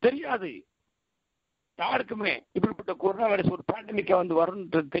தெரியாது யாருக்குமே இப்படிப்பட்ட கொரோனா வைரஸ் ஒரு பேண்டமிக்கா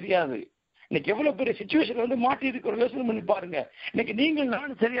வரும்ன்றது தெரியாது. இன்னைக்கு எவ்வளவு பெரிய சிச்சுவேஷன் மாட்டி இருக்கிற யோசனை பண்ணி பாருங்க. இன்னைக்கு நீங்கள்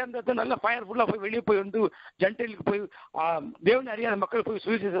நானும் சரியா இருந்தா நல்ல ஃபயர்ஃபுல்லா போய் வெளியே போய் ஜென்டைலுக்கு போய் தேவன் அறியாத மக்கள் போய்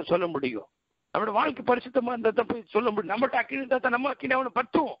சுவிசேஷம் சொல்ல முடியும். நம்மளோட வாழ்க்கை பரிசுத்தமா இருந்தா போய் சொல்ல முடியும். நம்மகிட்ட அக்கினி இருந்தா தான் நம்ம அக்கினி அவனை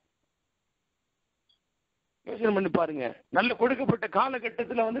பற்றும். யோசனை பண்ணி பாருங்க. நல்ல கொடுக்கப்பட்ட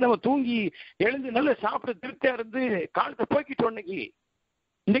காலகட்டத்துல நம்ம தூங்கி எழுந்து நல்ல சாப்பிட்டு திருப்தியா இருந்து காலத்தை போய்கிட்டோம்.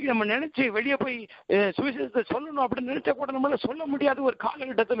 இன்னைக்கு நம்ம நினைச்சு வெளியே போய் சுவிசேஷத்தை சொல்லணும் அப்படின்னு நினைச்சா கூட நம்மளால சொல்ல முடியாத ஒரு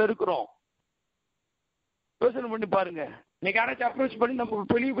காலகட்டத்தில் இருக்கிறோம். யோசனை பண்ணி பாருங்க. இன்னைக்கு யாராச்சும் அப்ரோச் பண்ணி நம்ம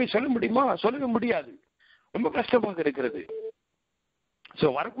வெளியே போய் சொல்ல முடியுமா? சொல்லவே முடியாது. ரொம்ப கஷ்டமாக இருக்கிறது. ஸோ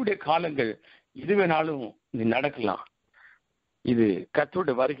வரக்கூடிய காலங்கள் இது வேணாலும் நீ நடக்கலாம். இது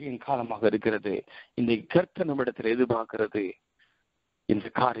கர்த்தருடைய வருகையின் காலமாக இருக்கிறது. இந்த கர்த்தர் நம்மிடத்தில் எதிர்பார்க்கிறது இந்த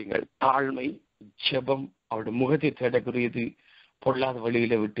காரியங்கள்: தாழ்மை, ஜெபம், அவருடைய முகத்தை தேடக்கூடியது, பொல்லாத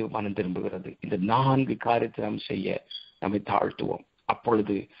வழியில விட்டு மனம் திரும்புகிறது. இந்த 4 காரியத்தை நாம் செய்ய நம்மை தாழ்த்துவோம்.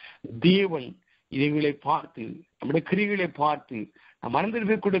 அப்பொழுது தேவன் இவைகளை பார்த்து, நம்முடைய கிரிகளை பார்த்து, நம் மனம்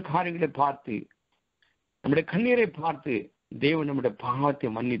திரும்பக்கூடிய காரியங்களை பார்த்து, நம்முடைய கண்ணீரை பார்த்து தேவன் நம்முடைய பாவத்தை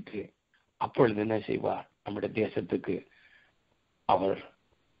மன்னித்து அப்பொழுது என்ன செய்வார்? நம்முடைய தேசத்துக்கு அவர்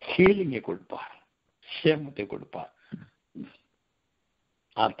ஹீலிங்கை கொடுப்பார், சேமத்தை கொடுப்பார்.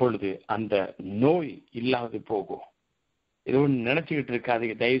 அப்பொழுது அந்த நோய் இல்லாது போகும். இது ஒன்று நினைச்சுக்கிட்டு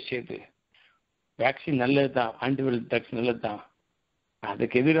இருக்காதீங்க தயவு செய்து. வேக்சின் நல்லதுதான், ஆன்டிவைரல் ட்ரக்ஸ் நல்லதுதான்,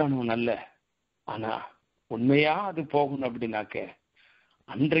 அதுக்கு எதிரானவும் நல்ல. ஆனா உண்மையா அது போகணும் அப்படின்னாக்க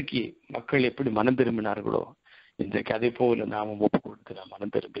அன்றைக்கு மக்கள் எப்படி மனம் திரும்பினார்களோ இன்றைக்கு அதே போல நாம ஒப்பு கொடுத்து நாம்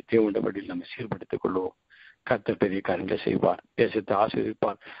மனம் திரும்பி தேவனுடைய வழியில் நம்ம சீர்படுத்திக் கொள்வோம். கர்த்தர் பெரிய காரியங்களை செய்வார், தேசத்தை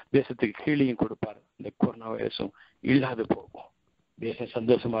ஆசீர்வதிப்பார், தேசத்துக்கு கீழையும் கொடுப்பார். இந்த கொரோனா வைரஸும் இல்லாது போகும். தேசம்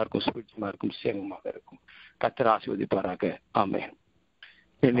சந்தோஷமா இருக்கும், சுபிட்சமா இருக்கும், சேமமாக இருக்கும். கர்த்தர் ஆசீர்வதிப்பாராக. ஆமென்.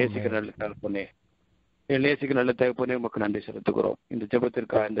 நேசிக்கிற நல்ல தகப்பனே, நேசிக்கிற நல்ல தகப்பனே, உமக்கு நன்றி செலுத்துகிறோம். இந்த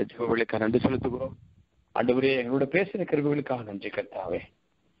ஜெபத்திற்காக, இந்த ஜெப வழிக்காக நன்றி செலுத்துகிறோம். ஆண்டவரே, எங்களோட பேசின கருவிகளுக்காக நன்றி கர்த்தாவே.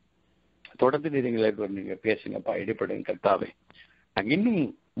 தொடர்ந்து நீங்க பேசுங்கப்பா, இடைப்படுங்க கர்த்தாவே. நாங்க இன்னும்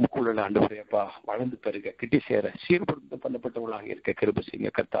முக்குள்ள ஆண்டவரேப்பா வளர்ந்து பெருக, கிட்டி சேர, சீர்படுத்த பண்ணப்பட்டவர்களாக இருக்க கிருபை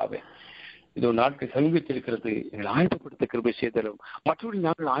செய்யுங்க கர்த்தாவே. இது ஒரு நாட்கள் சமீபத்திருக்கிறது, எங்களை ஆயத்தப்படுத்த கிருபை செய்தலும், மற்றவர்கள்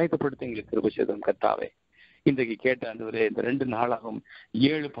நாங்கள் ஆயத்தப்படுத்த எங்களுக்கு கிருபை செய்தலும் கர்த்தாவே. இன்றைக்கு கேட்ட ஆண்டவரே, இந்த 2 நாளாகும்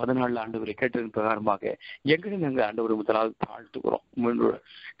 7-14 ஆண்டவரை கேட்டதன் பிரகாரமாக எங்களை நாங்கள் ஆண்டவரை முதலாவது தாழ்த்துக்கிறோம்.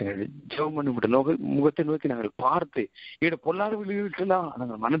 ஜெபம் முகத்தை நோக்கி நாங்கள் பார்த்து எங்களோட பொல்லாத விளைவுகளுக்கெல்லாம்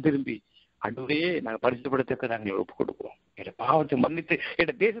நாங்கள் மனம் திரும்பி ஆண்டவரே நாங்கள் பரிசுப்படுத்த நாங்கள் ஒப்பு கொடுக்கிறோம். எங்களோட பாவத்தை மன்னித்து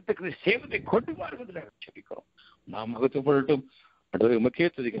எங்களோட தேசத்துக்கு சேவத்தை கொண்டு வருவது நாங்கள் செபிக்கிறோம். நாம் மகத்துவப்படட்டும். ஆண்டவரை உமக்கே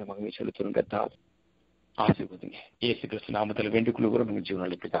துதிக்கிற மகிமை செலுத்துறோம் கர்த்தாவே. ஆசீர்வதிங்க. இயேசு கிறிஸ்து நாமத்தில் வேண்டிக் கொள்கிறோம் எங்கள்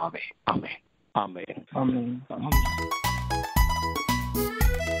ஜீவனில் பிதாவே. ஆமென். ஆமென். ஆமென்.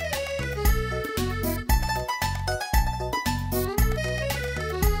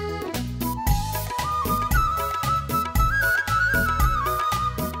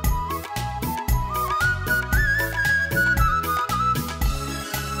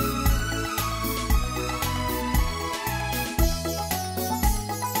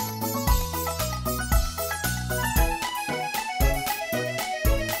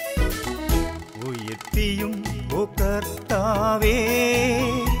 கர்த்தாவே,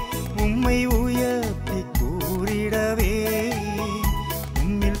 உம்மை உயர்த்தி கூறிடவே,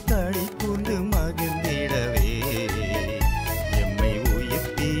 உம்மில் களி கூர்ந்து மகிழ்ந்திடவே, எம்மை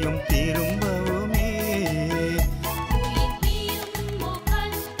உயர்த்தியும் திரும்பவுமே.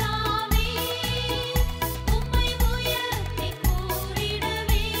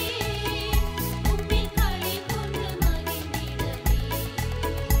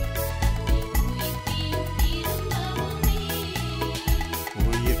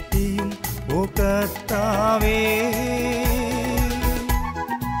 கர்த்தாவே,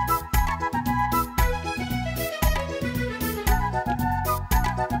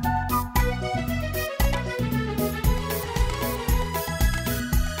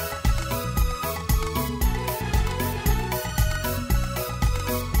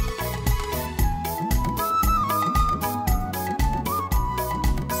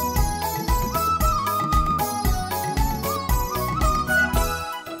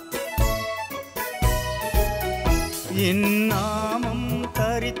 என் நாமம்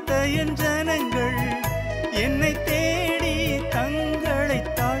தரித்த என் ஜனங்கள் என்னை தேடி தங்களை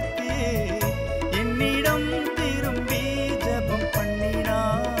தாழ்த்தி என்னிடம் திரும்பி ஜெபம்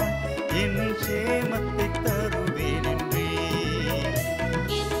பண்ணினார், என் சேமத்தை தருவேன் என்றே.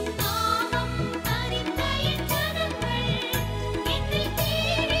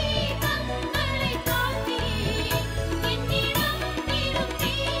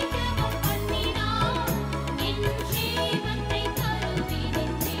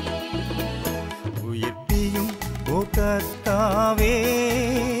 கர்த்தாவே,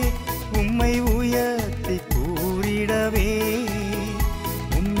 உம்மை உயர்த்தி கூறிடவே,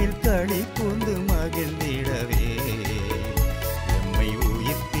 உம்மில் களி கூர்ந்து மகிழ்ந்திடவே, எம்மை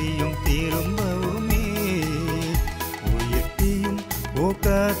உயர்த்தியும் திரும்பவுமே. உயர்த்தியும் ஓ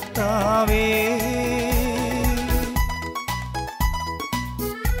கர்த்தாவே.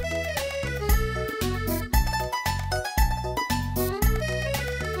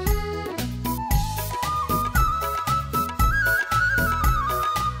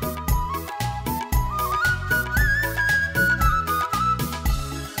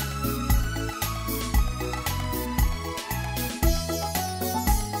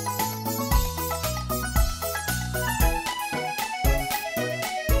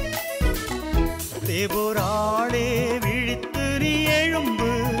 தேபோராளே விழித்து நீ எழும்பு,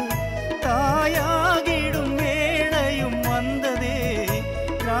 தாயாகிடும் வேளையும் வந்ததே.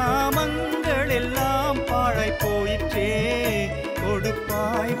 கிராமங்கள் எல்லாம் பாழாய் போயிற்றே,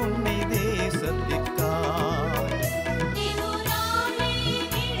 கொடுப்பாய் உன்னை தேசத்திற்காய்.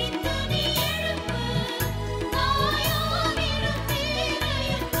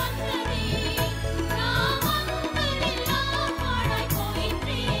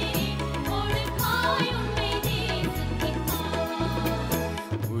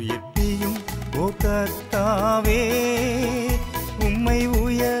 கர்த்தாவே உம்மை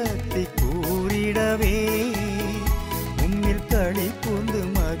உயர்த்தி கூறிடவே, உம்மில் களி கூர்ந்து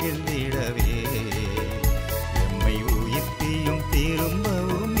மகிழ்ந்திடவே, எம்மை உயிர்ப்பியும்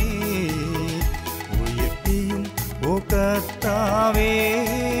திரும்பவுமே, உயிர்ப்பியும் ஓ கர்த்தாவே.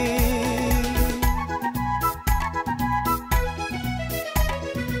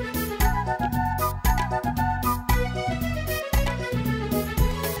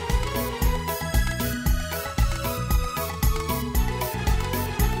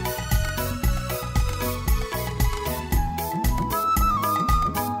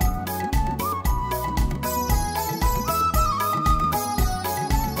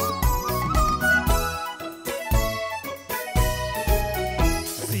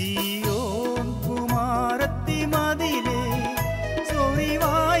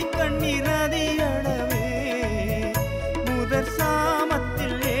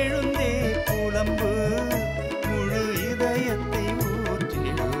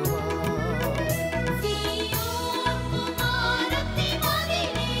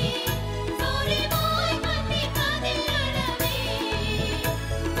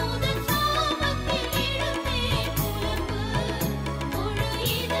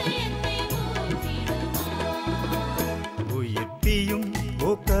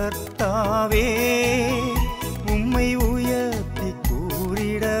 கர்த்தாவே உம்மை உயர்த்தி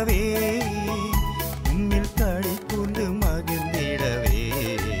கூறிடவே, உம்மில் களி கூர்ந்து மகிழ்ந்திடவே,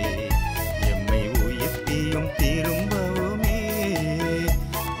 எம்மை உயிர்ப்பியும் திரும்பவுமே.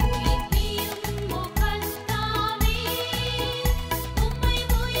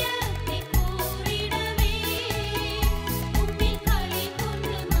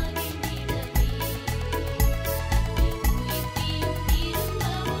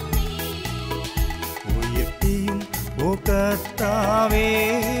 கர்த்தாவே